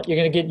 Right, you're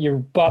going to get your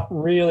butt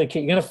really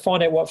kicked. You're going to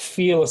find out what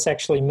fearless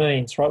actually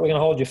means, right? We're going to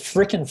hold your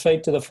frickin'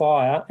 feet to the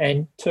fire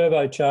and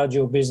turbocharge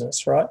your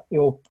business, right?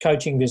 Your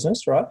coaching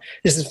business, right?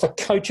 This is for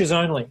coaches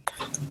only.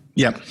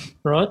 Yep.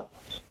 Right?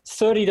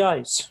 30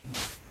 days.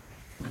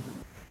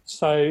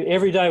 So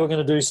every day we're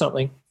going to do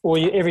something, or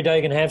every day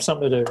you're going to have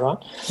something to do, right?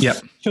 Yep.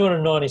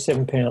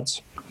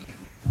 £297.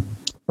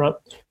 Right?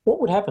 What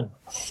would happen?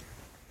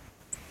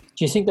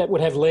 Do you think that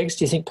would have legs?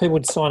 Do you think people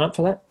would sign up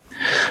for that?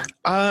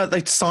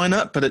 They'd sign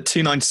up, but at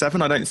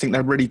 $297, I don't think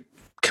they're really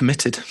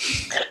committed.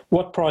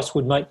 What price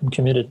would make them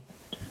committed?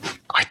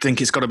 I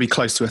think it's got to be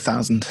close to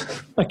 1,000.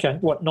 Okay,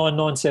 what,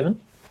 997?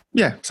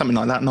 Yeah, something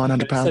like that,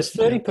 £900. Okay,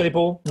 so 30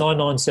 people,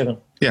 997.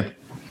 Yeah.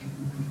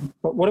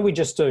 What do we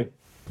just do?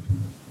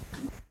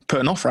 Put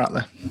an offer out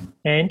there.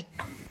 And?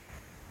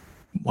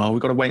 Well,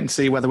 we've got to wait and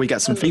see whether we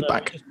get some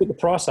feedback. Just put the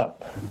price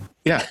up.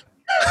 Yeah.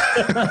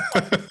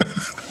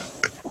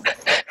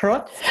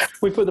 Right?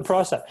 We put the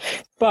price up.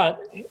 But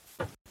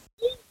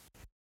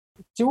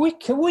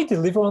can we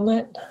deliver on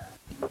that?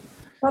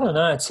 I don't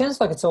know. It sounds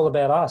like it's all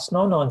about us.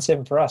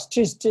 997 for us.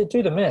 Just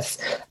do the math.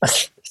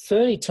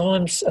 30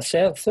 times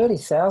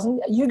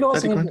 30,000. You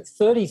guys are going to get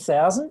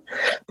 30,000,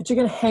 but you're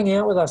going to hang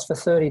out with us for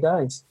 30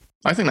 days.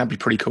 I think that'd be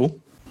pretty cool.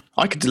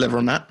 I could deliver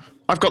on that.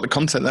 I've got the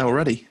content there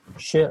already.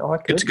 Shit, I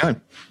could. Good to go.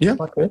 Yeah.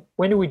 I could.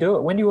 When do we do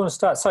it? When do you want to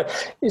start? So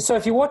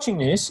if you're watching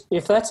this,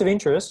 if that's of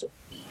interest,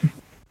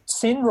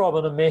 send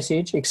Robin a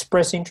message,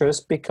 express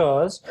interest,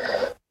 because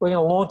we're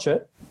going to launch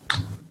it.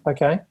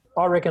 Okay?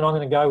 I reckon I'm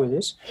going to go with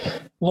this.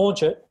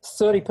 Launch it,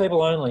 30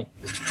 people only.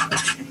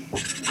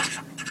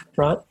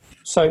 Right?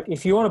 So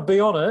if you want to be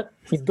on it,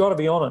 you've got to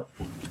be on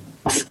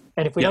it.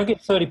 And if we don't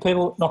get 30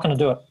 people, not going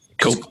to do it.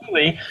 Cool.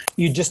 Clearly,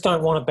 you just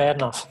don't want it bad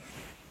enough.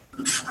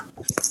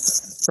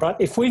 Right?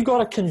 If we've got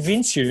to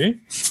convince you,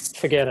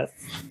 forget it.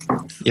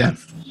 Yeah.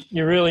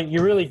 You're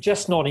really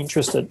just not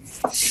interested.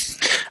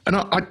 And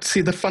I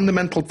see the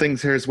fundamental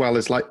things here as well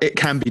is like it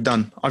can be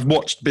done. I've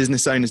watched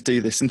business owners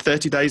do this. In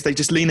 30 days, they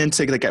just lean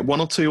into it. They get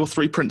 1 or 2 or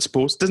 3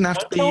 principles. Doesn't have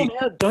to be.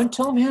 Don't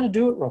tell them how to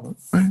do it, Robin.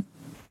 Right.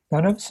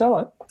 Don't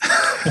oversell it.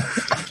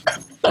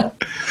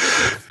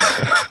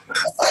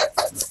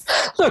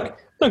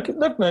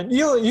 Look, man.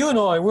 You and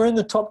I, we're in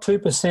the top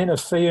 2% of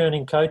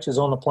fee-earning coaches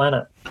on the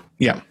planet.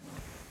 Yeah.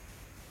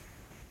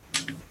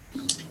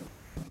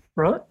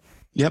 Right.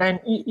 Yep. And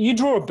you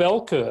draw a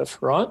bell curve,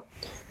 right?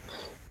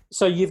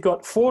 So you've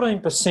got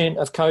 14%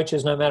 of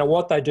coaches, no matter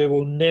what they do,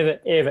 will never,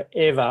 ever,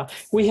 ever.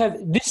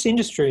 This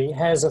industry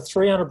has a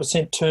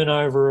 300%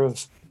 turnover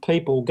of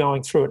people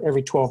going through it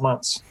every 12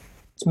 months.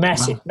 It's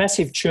massive,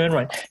 massive churn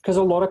rate, because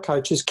a lot of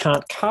coaches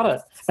can't cut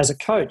it as a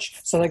coach,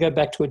 so they go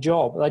back to a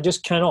job. They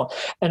just cannot.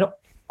 And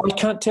I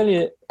can't tell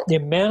you the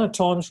amount of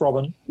times,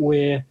 Robin,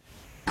 where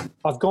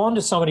I've gone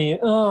to somebody,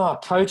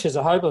 coaches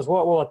are hopeless.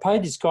 Well, I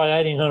paid this guy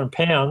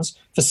 £1,800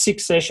 for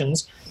 6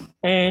 sessions,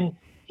 and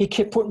he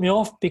kept putting me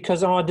off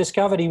because I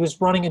discovered he was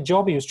running a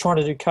job. He was trying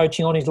to do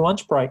coaching on his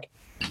lunch break.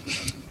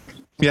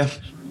 Yeah.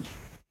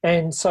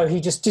 And so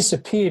he just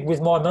disappeared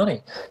with my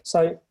money.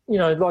 So,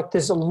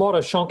 there's a lot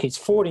of shonkies,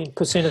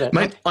 40% of that.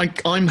 Mate,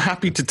 I'm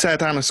happy to tear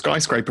down a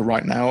skyscraper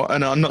right now.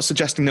 And I'm not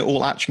suggesting that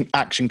all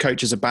action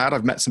coaches are bad.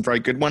 I've met some very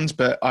good ones.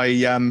 But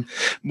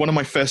one of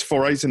my first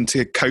forays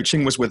into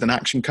coaching was with an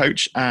action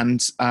coach.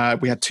 And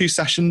we had 2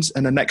 sessions.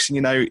 And the next thing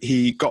you know,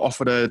 he got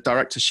offered a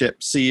directorship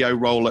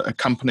CEO role at a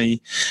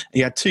company. He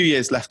had 2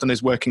 years left on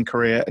his working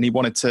career. And he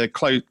wanted to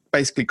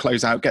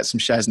close out, get some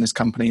shares in his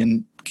company.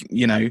 And,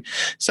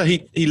 so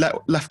he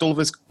left all of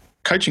his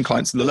coaching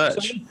clients in the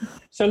lurch.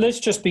 So let's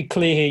just be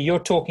clear here. You're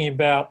talking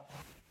about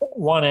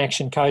one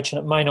action coach, and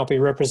it may not be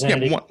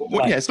representative.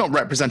 Yeah, it's not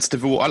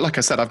representative of all. Like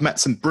I said, I've met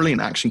some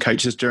brilliant action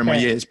coaches during my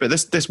years, but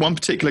this one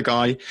particular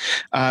guy,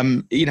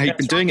 he'd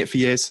been doing it for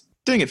years.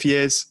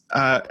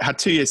 Had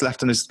 2 years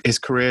left in his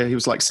career. He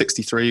was like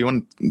 63. He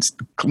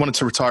wanted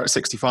to retire at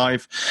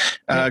 65.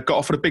 Got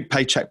offered a big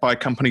paycheck by a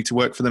company to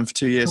work for them for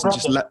 2 years, and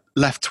just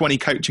left 20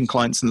 coaching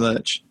clients in the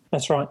lurch.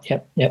 That's right.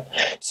 Yep.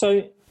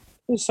 So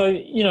the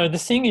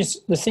thing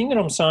that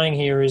I'm saying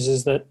here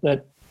is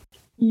that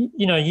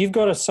you've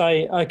got to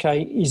say,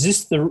 okay, is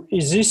this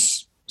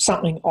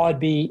something I'd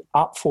be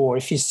up for?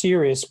 If you're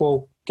serious,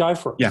 well, go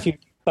for it. Yeah. If you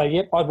say,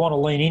 yep, I'd want to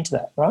lean into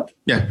that, right?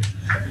 Yeah.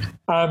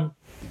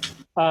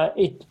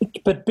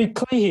 But be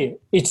clear here,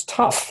 it's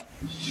tough.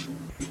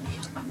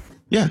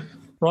 Yeah.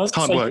 Right. It's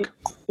hard work.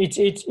 It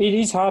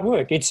is hard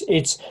work.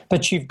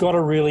 But you've got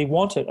to really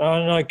want it.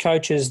 I know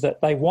coaches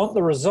that they want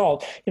the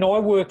result. I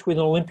worked with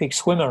an Olympic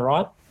swimmer,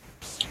 right?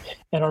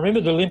 And I remember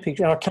the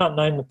Olympics, and I can't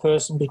name the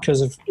person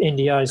because of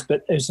NDAs,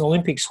 but it was an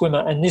Olympic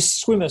swimmer. And this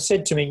swimmer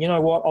said to me, you know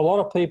what, a lot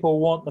of people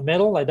want the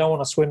medal. They don't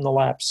want to swim the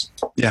laps.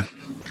 Yeah.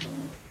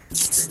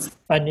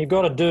 And you've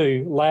got to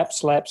do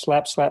laps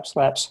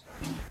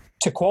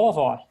to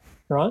qualify,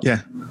 right? Yeah.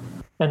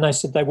 And they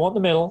said they want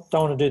the medal,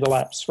 don't want to do the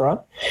laps, right?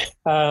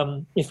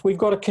 If we've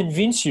got to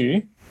convince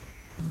you,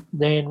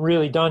 then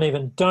really don't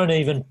even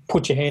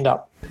put your hand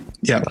up.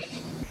 Yeah.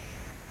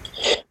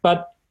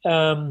 But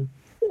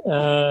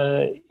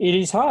it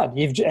is hard, and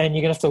you're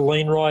going to have to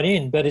lean right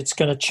in, but it's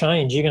going to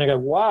change. You're going to go,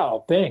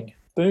 wow, bang,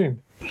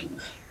 boom,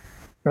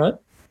 right?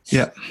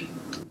 Yeah.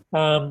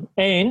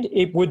 And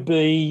it would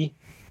be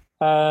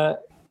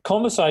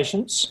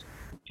conversations.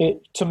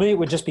 To me, it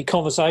would just be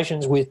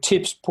conversations with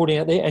tips put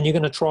out there, and you're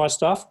going to try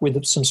stuff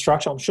with some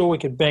structure. I'm sure we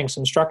could bang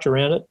some structure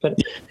around it, but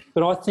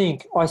I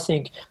think a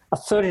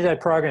 30-day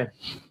program,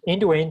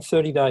 end to end,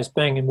 30 days,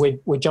 bang, and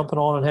we're jumping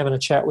on and having a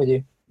chat with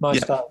you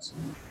most days.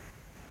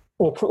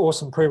 Or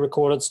some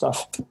pre-recorded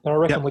stuff. And I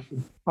reckon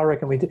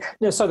we do.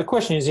 Now, so the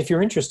question is, if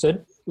you're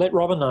interested, let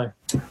Robin know.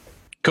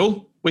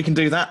 Cool. We can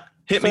do that.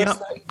 Hit me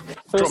up.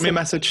 Drop me a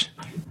message.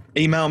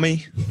 Email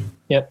me.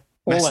 Yep.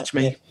 Message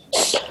me.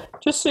 Yeah.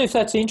 Just see if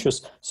that's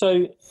interest.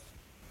 So,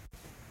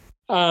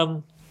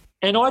 and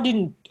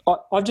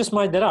I've just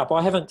made that up.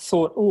 I haven't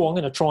thought, I'm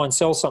going to try and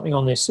sell something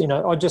on this.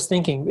 I'm just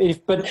thinking, let's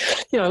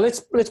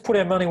put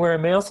our money where our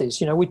mouth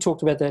is. We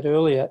talked about that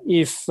earlier.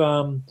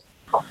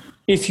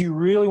 If you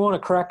really want to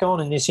crack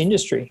on in this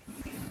industry,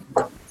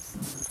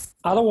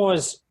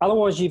 otherwise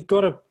you've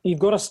got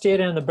to stare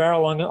down the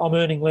barrel. I'm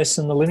earning less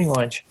than the living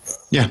wage.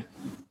 Yeah,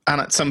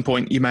 and at some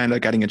point you may end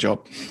up getting a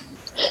job.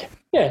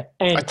 Yeah,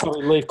 and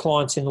probably leave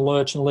clients in the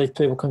lurch and leave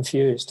people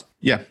confused.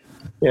 Yeah.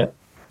 Yeah.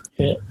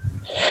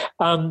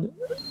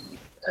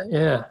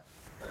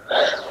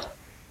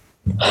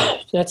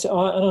 That's I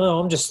don't know.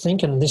 I'm just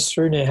thinking this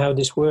through now. How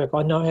this work?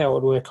 I know how it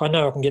would work. I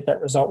know I can get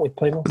that result with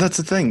people. But that's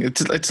the thing.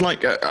 It's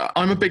like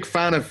I'm a big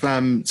fan of.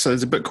 So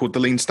there's a book called The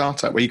Lean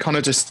Startup where you kind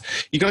of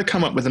you got to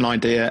come up with an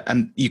idea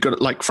and you got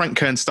to, like Frank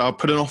Kern style,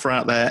 put an offer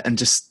out there and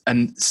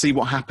see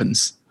what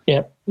happens.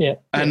 Yeah.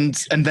 And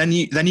then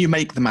you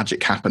make the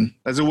magic happen.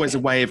 There's always a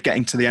way of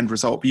getting to the end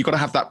result, but you got to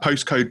have that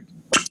postcode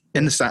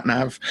in the sat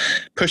nav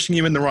pushing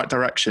you in the right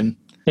direction.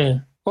 Yeah.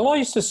 Well, I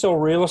used to sell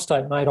real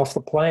estate, mate, off the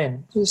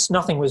plan.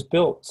 Nothing was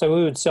built. So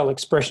we would sell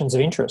expressions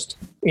of interest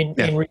in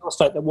real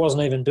estate that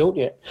wasn't even built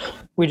yet.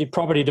 We did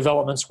property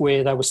developments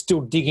where they were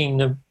still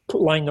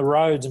laying the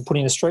roads and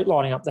putting the street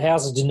lighting up. The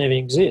houses didn't even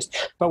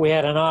exist, but we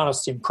had an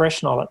artist's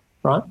impression of it,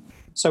 right?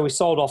 So we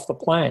sold off the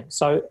plan.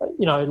 So,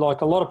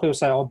 like a lot of people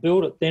say, I'll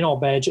build it, then I'll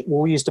badge it.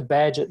 Well, we used to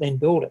badge it, then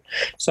build it.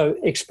 So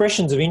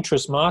expressions of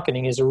interest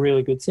marketing is a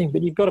really good thing,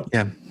 but you've got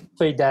to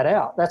feed that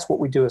out. That's what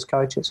we do as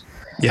coaches.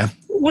 Yeah.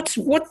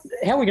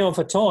 How are we going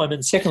for time?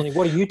 And secondly,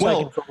 what are you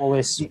taking from all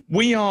this?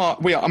 We are.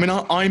 I mean,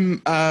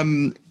 I'm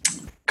kind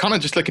of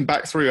just looking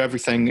back through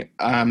everything.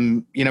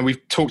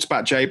 We've talked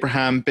about J.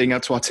 Abraham, being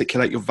able to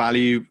articulate your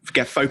value,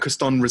 get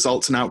focused on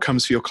results and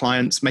outcomes for your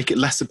clients, make it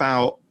less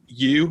about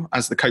you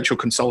as the coach or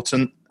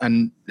consultant,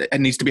 and it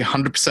needs to be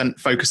 100%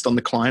 focused on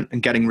the client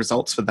and getting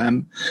results for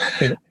them.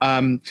 Yeah.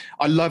 I'm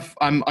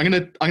going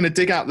to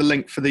dig out the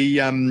link for the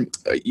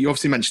you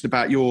obviously mentioned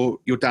about your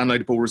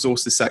downloadable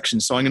resources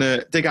section, so I'm going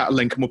to dig out a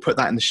link and we'll put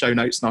that in the show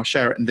notes, and I'll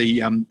share it in the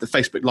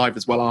Facebook Live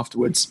as well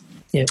afterwards.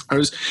 Yeah.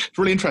 It's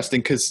really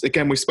interesting because,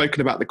 again, we've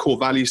spoken about the core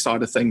value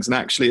side of things, and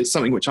actually it's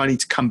something which I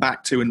need to come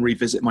back to and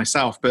revisit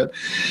myself. But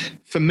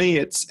For me,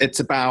 it's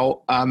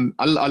about,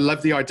 I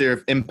love the idea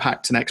of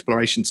impact and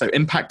exploration. So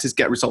impact is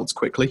get results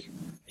quickly.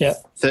 Yeah.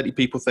 30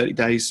 people, 30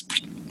 days,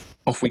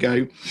 off we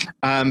go.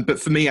 But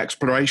for me,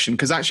 exploration,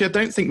 because actually I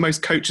don't think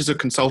most coaches or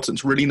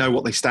consultants really know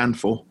what they stand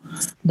for.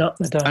 No,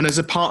 they don't. And as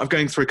a part of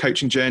going through a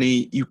coaching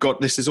journey,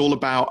 this is all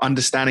about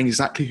understanding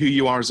exactly who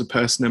you are as a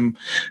person and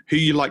who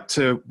you like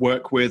to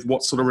work with,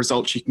 what sort of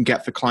results you can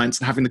get for clients,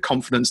 and having the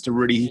confidence to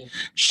really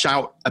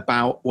shout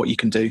about what you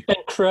can do. And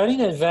creating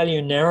that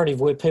value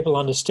narrative where people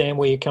understand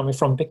where you're coming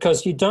from,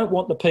 because you don't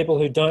want the people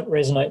who don't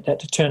resonate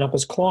that to turn up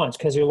as clients,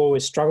 because you'll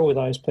always struggle with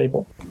those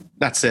people.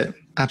 That's it.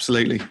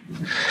 Absolutely.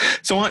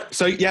 So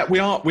we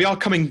are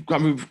coming.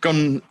 We've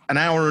gone an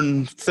hour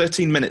and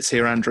 13 minutes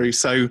here, Andrew.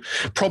 So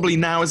probably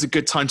now is a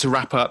good time to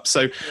wrap up.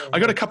 So I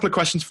got a couple of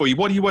questions for you.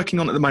 What are you working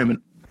on at the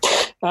moment?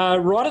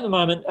 Right at the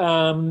moment,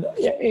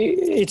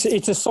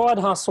 it's a side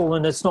hustle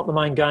and it's not the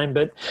main game,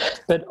 but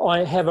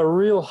I have a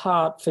real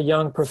heart for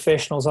young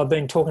professionals. I've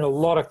been talking to a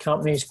lot of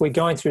companies. We're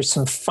going through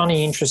some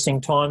funny, interesting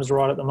times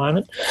right at the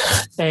moment,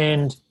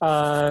 and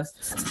I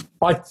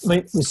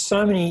meet with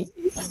so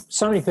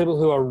many people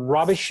who are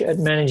rubbish at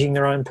managing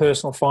their own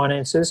personal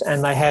finances,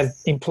 and they have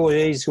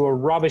employees who are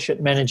rubbish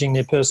at managing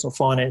their personal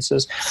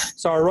finances.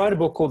 So I wrote a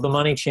book called The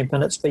Money Chimp,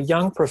 and it's for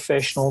young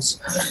professionals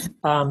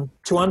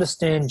to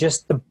understand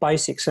just the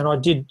basics. And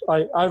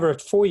over a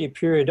 4-year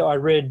period, I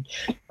read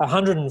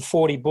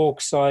 140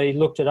 books. I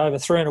looked at over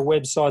 300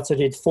 websites. I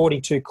did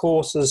 42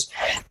 courses,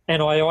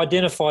 and I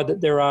identified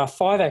that there are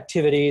 5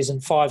 activities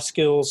and 5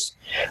 skills.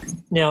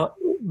 Now,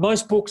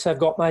 most books have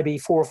got maybe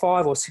 4 or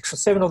 5 or 6 or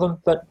 7 of them,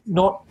 but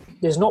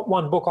there's not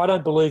one book, I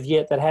don't believe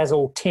yet, that has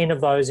all 10 of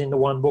those in the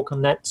one book,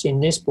 and that's in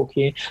this book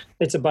here.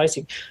 It's a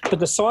basic. But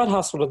the side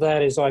hustle to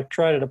that is I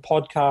created a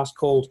podcast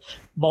called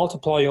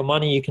Multiply Your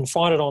Money. You can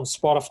find it on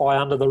Spotify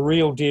under The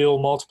Real Deal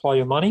Multiply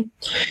Your Money.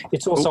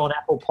 It's also on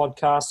Apple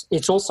Podcasts.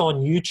 It's also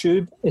on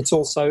YouTube. It's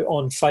also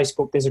on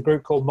Facebook. There's a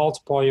group called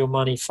Multiply Your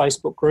Money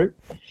Facebook group.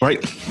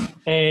 Right.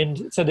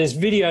 And so there's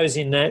videos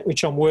in that,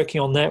 which I'm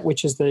working on that,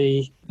 which is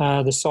the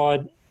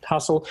side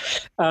hustle.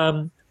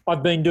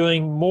 I've been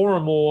doing more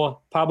and more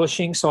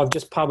publishing, so I've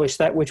just published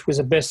that, which was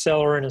a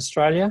bestseller in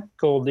Australia,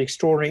 called The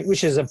Extraordinary,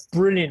 which is a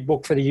brilliant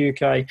book for the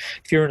UK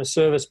if you're in a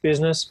service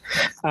business.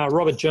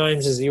 Robert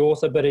James is the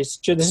author, but this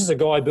is a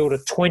guy who built a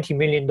 $20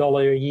 million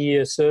a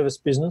year service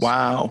business.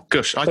 Wow.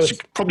 Gosh, I should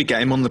probably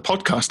get him on the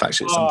podcast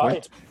actually at some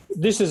point.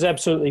 This is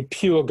absolutely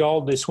pure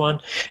gold, this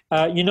one.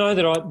 You know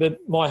that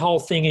my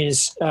whole thing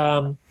is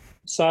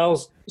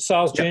sales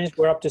genius.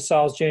 We're up to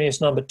sales genius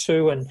number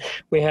 2, and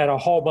we had a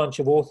whole bunch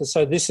of authors.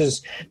 So this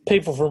is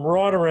people from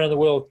right around the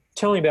world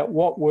telling about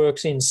what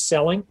works in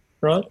selling,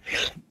 right?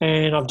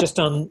 And I've just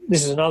done,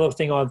 this is another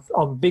thing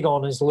I'm big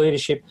on, is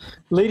leadership.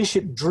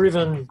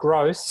 Leadership-driven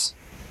growth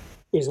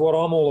is what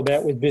I'm all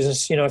about with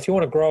business. You know, if you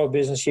want to grow a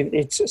business,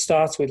 it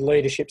starts with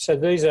leadership. So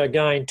these are,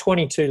 again,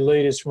 22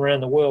 leaders from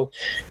around the world,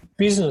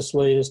 business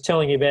leaders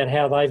telling you about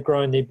how they've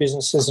grown their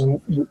businesses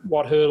and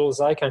what hurdles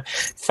they can.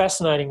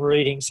 Fascinating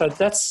reading. So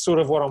that's sort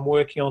of what I'm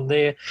working on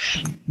there.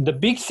 The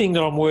big thing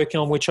that I'm working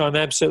on, which I'm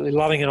absolutely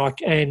loving,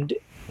 and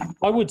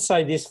I would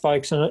say this,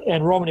 folks,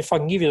 and Robin, if I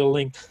can give you the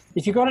link,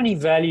 if you got any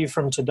value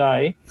from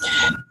today,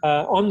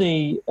 I'm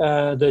the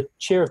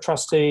chair of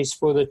trustees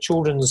for the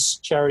children's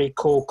charity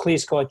called Clear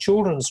Sky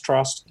Children's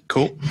Trust.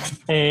 Cool.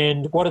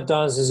 And what it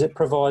does is it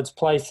provides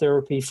play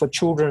therapy for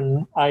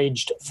children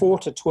aged 4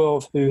 to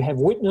 12 who have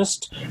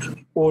witnessed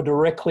or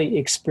directly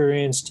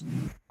experienced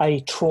a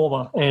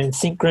trauma. And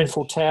think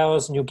Grenfell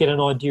Towers, and you'll get an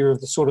idea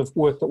of the sort of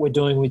work that we're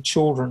doing with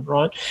children,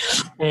 right?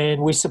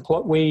 And we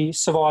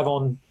survive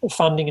on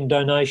funding and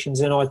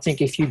donations. And I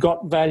think if you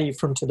got value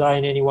from today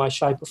in any way,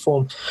 shape or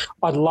form,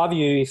 I'd love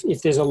you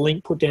if there's a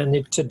link put down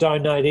there to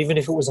donate, even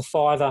if it was a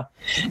 $5,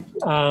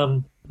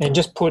 and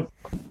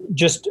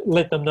just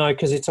let them know,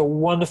 because it's a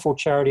wonderful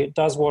charity. It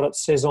does what it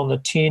says on the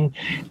tin.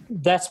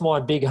 That's my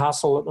big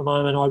hustle at the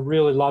moment. I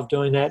really love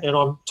doing that, and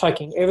I'm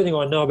taking everything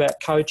I know about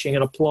coaching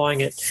and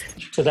applying it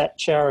to that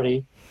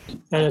charity.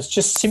 And it's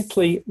just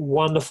simply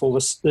wonderful,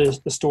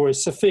 the story.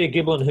 Sophia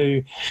Giblin,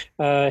 who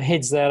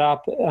heads that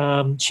up,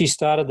 she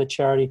started the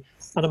charity.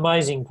 An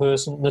amazing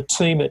person. The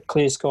team at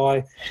Clear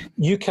Sky,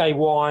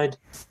 UK-wide,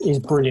 is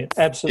brilliant.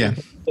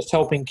 Absolutely. Yeah. Just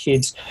helping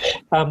kids.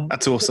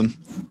 That's awesome.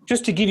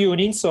 Just to give you an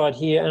insight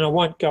here, and I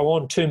won't go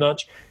on too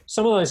much,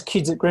 some of those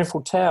kids at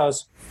Grenfell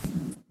Towers,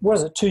 what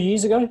was it, 2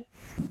 years ago?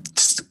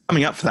 Just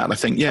coming up for that, I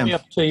think, yeah. Coming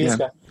up 2 years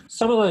ago.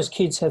 Some of those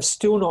kids have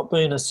still not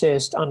been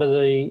assessed under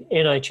the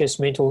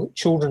NHS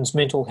children's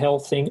mental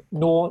health thing,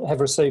 nor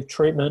have received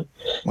treatment.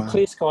 Wow.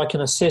 Clear Sky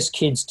can assess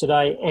kids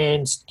today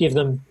and give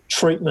them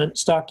treatment,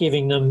 start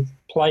giving them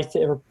play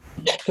therapy.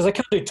 Because they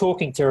can't do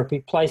talking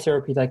therapy, play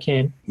therapy they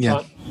can. Yeah.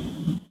 Right?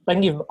 They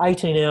can give them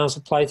 18 hours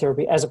of play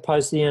therapy as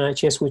opposed to the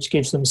NHS, which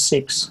gives them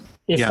 6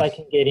 if they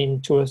can get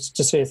in to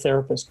see a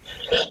therapist.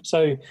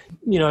 So,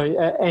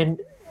 I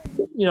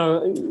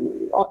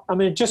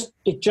mean,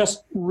 it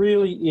just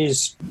really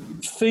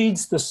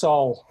feeds the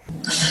soul.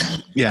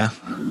 Yeah.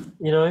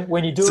 You know,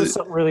 when you're doing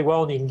something really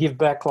well and you can give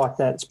back like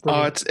that, it's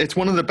brilliant. It's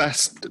one of the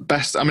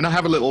best. I mean, I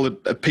have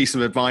a piece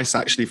of advice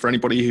actually for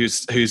anybody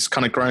who's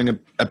kind of growing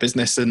a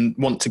business and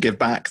want to give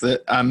back.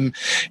 That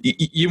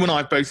you and I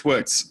have both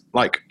worked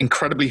like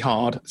incredibly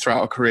hard throughout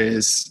our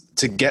careers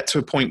to get to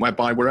a point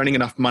whereby we're earning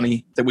enough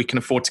money that we can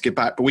afford to give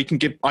back. But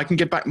I can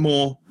give back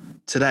more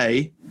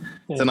today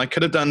than I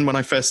could have done when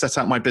I first set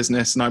out my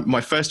business. And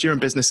my first year in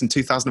business in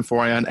 2004,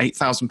 I earned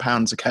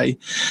 £8,000. Okay.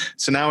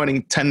 So now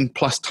earning 10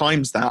 plus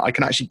times that, I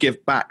can actually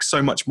give back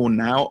so much more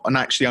now. And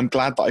actually, I'm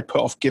glad that I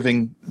put off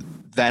giving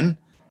then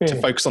to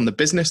focus on the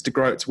business, to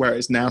grow it to where it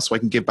is now so I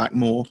can give back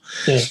more.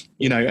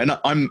 You know,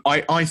 and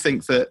I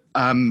think that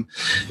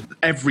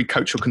every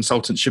coach or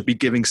consultant should be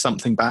giving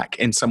something back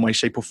in some way,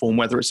 shape or form,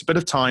 whether it's a bit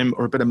of time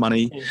or a bit of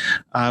money.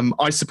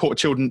 I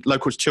support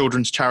local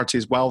children's charity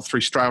as well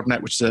through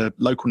StroudNet, which is a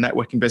local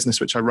networking business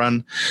which I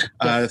run.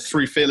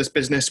 Through Fearless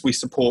Business, we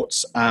support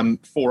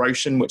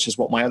 4Ocean, which is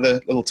what my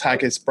other little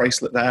tag is,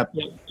 bracelet there.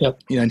 You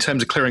know, in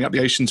terms of clearing up the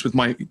oceans with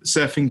my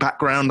surfing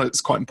background,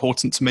 that's quite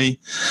important to me.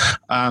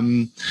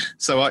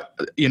 So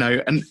you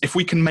know, and if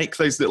we can make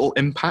those little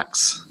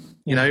impacts,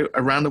 you know,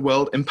 around the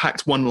world,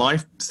 impact one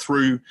life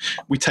through,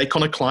 we take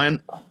on a client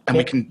and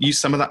we can use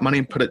some of that money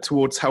and put it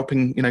towards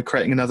helping, you know,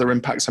 creating another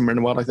impact somewhere in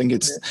the world. I think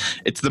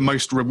it's the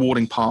most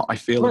rewarding part, I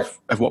feel,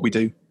 of what we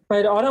do.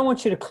 Mate, I don't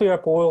want you to clear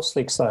up oil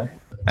slicks though.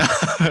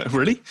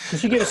 Really?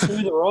 Because you get a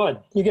smoother ride.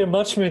 You get a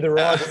much smoother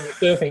ride when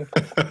you're surfing.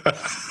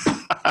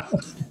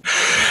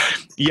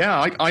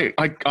 Yeah,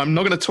 I'm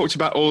not going to talk to you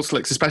about oil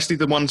slicks, especially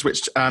the ones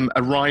which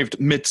arrived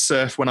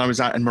mid-surf when I was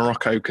out in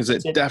Morocco, because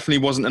it definitely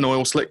wasn't an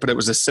oil slick, but it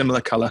was a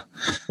similar colour.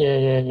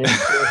 Yeah.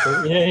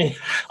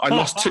 I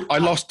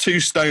lost 2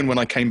 stone when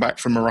I came back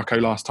from Morocco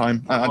last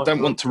time. I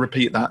don't want to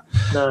repeat that.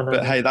 No.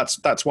 But hey,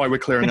 that's why we're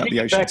clearing up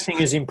the ocean. The giving back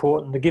thing is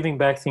important. The giving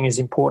back thing is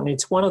important.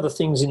 It's one of the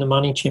things in the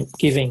money chimp,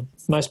 giving.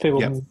 Most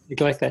people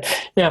neglect that.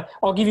 Now,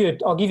 I'll give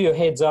you a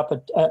heads up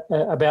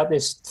about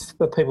this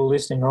for people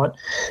listening, right?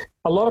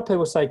 A lot of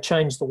people say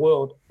change the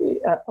world.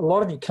 A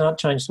lot of you can't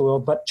change the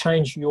world, but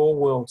change your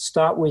world.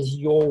 Start with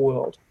your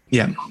world.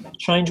 Yeah.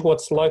 Change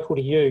what's local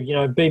to you. You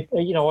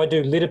know, I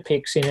do litter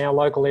picks in our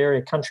local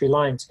area, country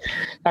lanes.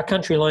 Our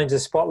country lanes are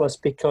spotless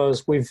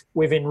because we've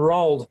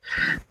enrolled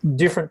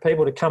different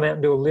people to come out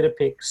and do a litter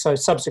pick. So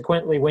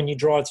subsequently, when you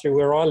drive through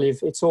where I live,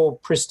 it's all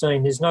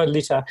pristine. There's no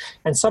litter.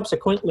 And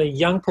subsequently,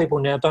 young people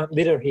now don't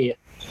litter here.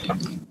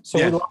 So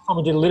last time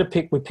we did a litter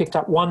pick, we picked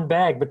up one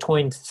bag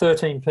between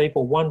 13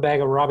 people, one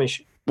bag of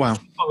rubbish. Wow.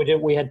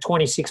 We had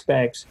 26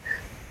 bags.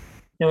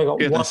 Now we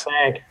got one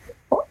bag.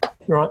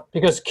 Right,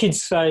 because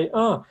kids say,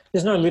 oh,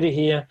 there's no litter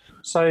here.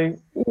 So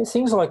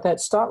things like that,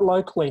 start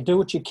locally, do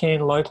what you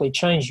can locally,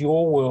 change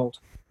your world.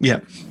 Yeah,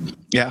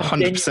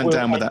 100%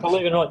 down with that.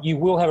 Believe it or not, you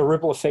will have a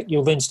ripple effect.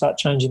 You'll then start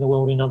changing the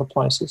world in other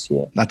places,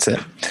 That's it.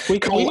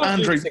 Cool,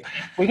 Andrew.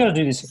 We've got to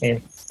do this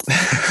again.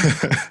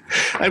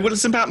 And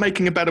it's about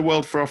making a better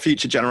world for our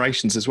future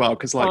generations as well,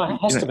 because it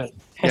has to be.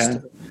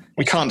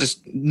 We can't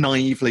just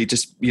naively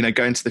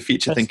go into the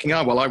future thinking,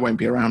 oh, well, I won't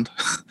be around.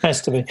 Has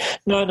to be.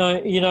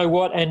 No, you know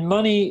what? And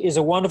money is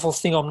a wonderful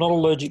thing. I'm not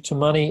allergic to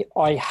money.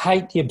 I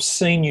hate the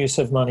obscene use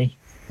of money.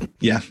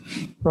 Yeah.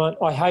 Right.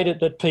 I hate it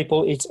that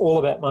it's all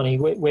about money,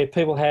 where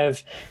people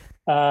have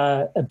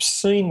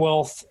obscene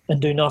wealth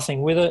and do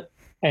nothing with it,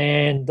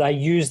 and they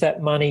use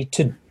that money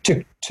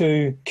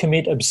to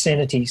commit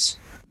obscenities.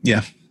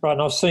 Yeah. Right.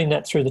 And I've seen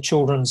that through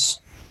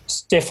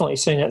definitely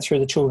seen that through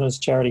the children's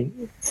charity.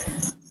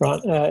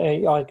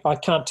 Right. I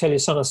can't tell you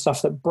some of the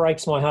stuff that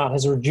breaks my heart,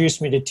 has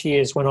reduced me to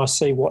tears when I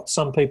see what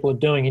some people are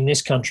doing in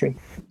this country.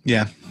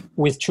 Yeah.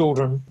 With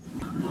children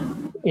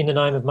in the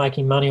name of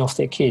making money off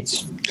their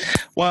kids.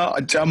 Well,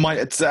 it's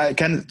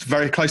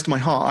very close to my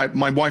heart.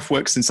 My wife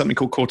works in something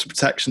called Quarter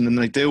Protection, and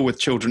they deal with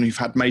children who've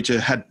had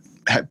major head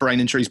brain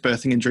injuries,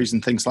 birthing injuries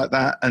and things like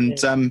that.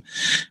 And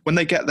when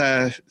they get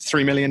their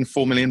 3 million,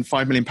 4 million,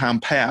 5 million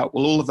pound payout,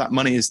 well, all of that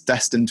money is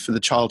destined for the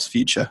child's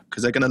future,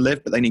 because they're going to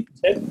live, but they need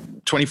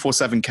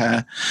 24/7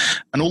 care.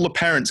 And all the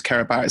parents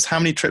care about is how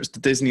many trips to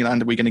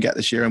Disneyland are we going to get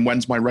this year, and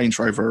when's my Range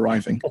Rover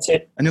arriving? That's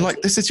it. And you're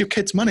like, this is your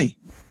kid's money.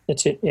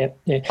 That's it. Yeah.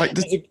 Like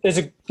there's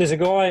a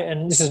guy,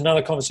 and this is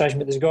another conversation,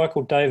 but there's a guy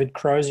called David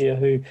Crozier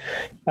who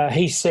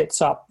he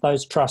sets up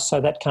those trusts so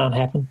that can't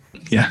happen.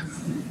 Yeah.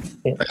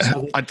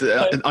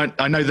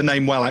 I know the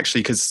name well,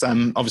 actually, because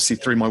obviously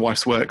through my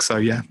wife's work. So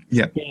yeah.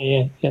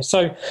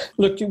 So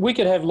look, we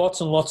could have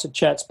lots and lots of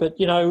chats, but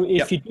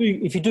if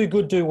you do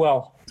good, do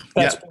well.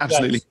 That's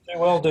absolutely. Do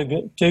well, do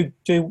good.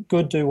 Do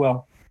good, do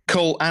well.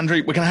 Cool, Andrew,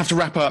 we're going to have to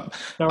wrap up.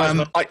 No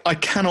worries, I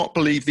cannot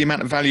believe the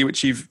amount of value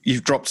which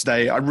you've dropped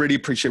today. I really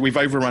appreciate it. We've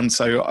overrun,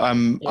 so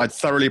I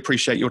thoroughly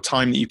appreciate your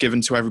time that you've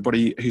given to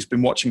everybody who's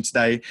been watching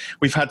today.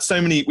 We've had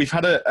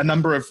a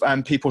number of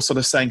people sort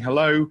of saying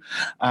hello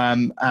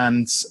and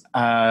kind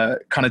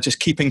of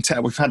just keeping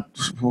we've had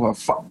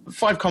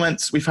 5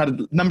 comments. We've had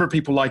a number of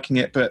people liking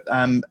it, but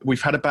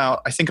we've had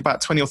about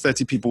 20 or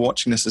 30 people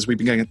watching this as we've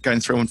been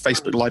going through on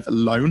Facebook Live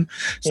alone.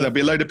 So there'll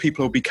be a load of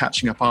people who'll be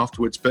catching up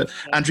afterwards. But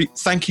Andrew,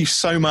 thank you you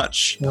so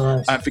much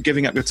for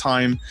giving up your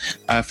time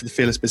for the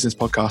Fearless Business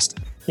Podcast.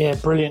 Yeah,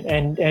 brilliant.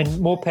 And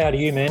more power to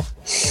you, man.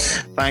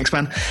 Thanks,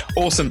 man.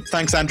 Awesome.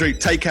 Thanks, Andrew.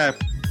 Take care.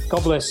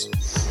 God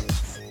bless.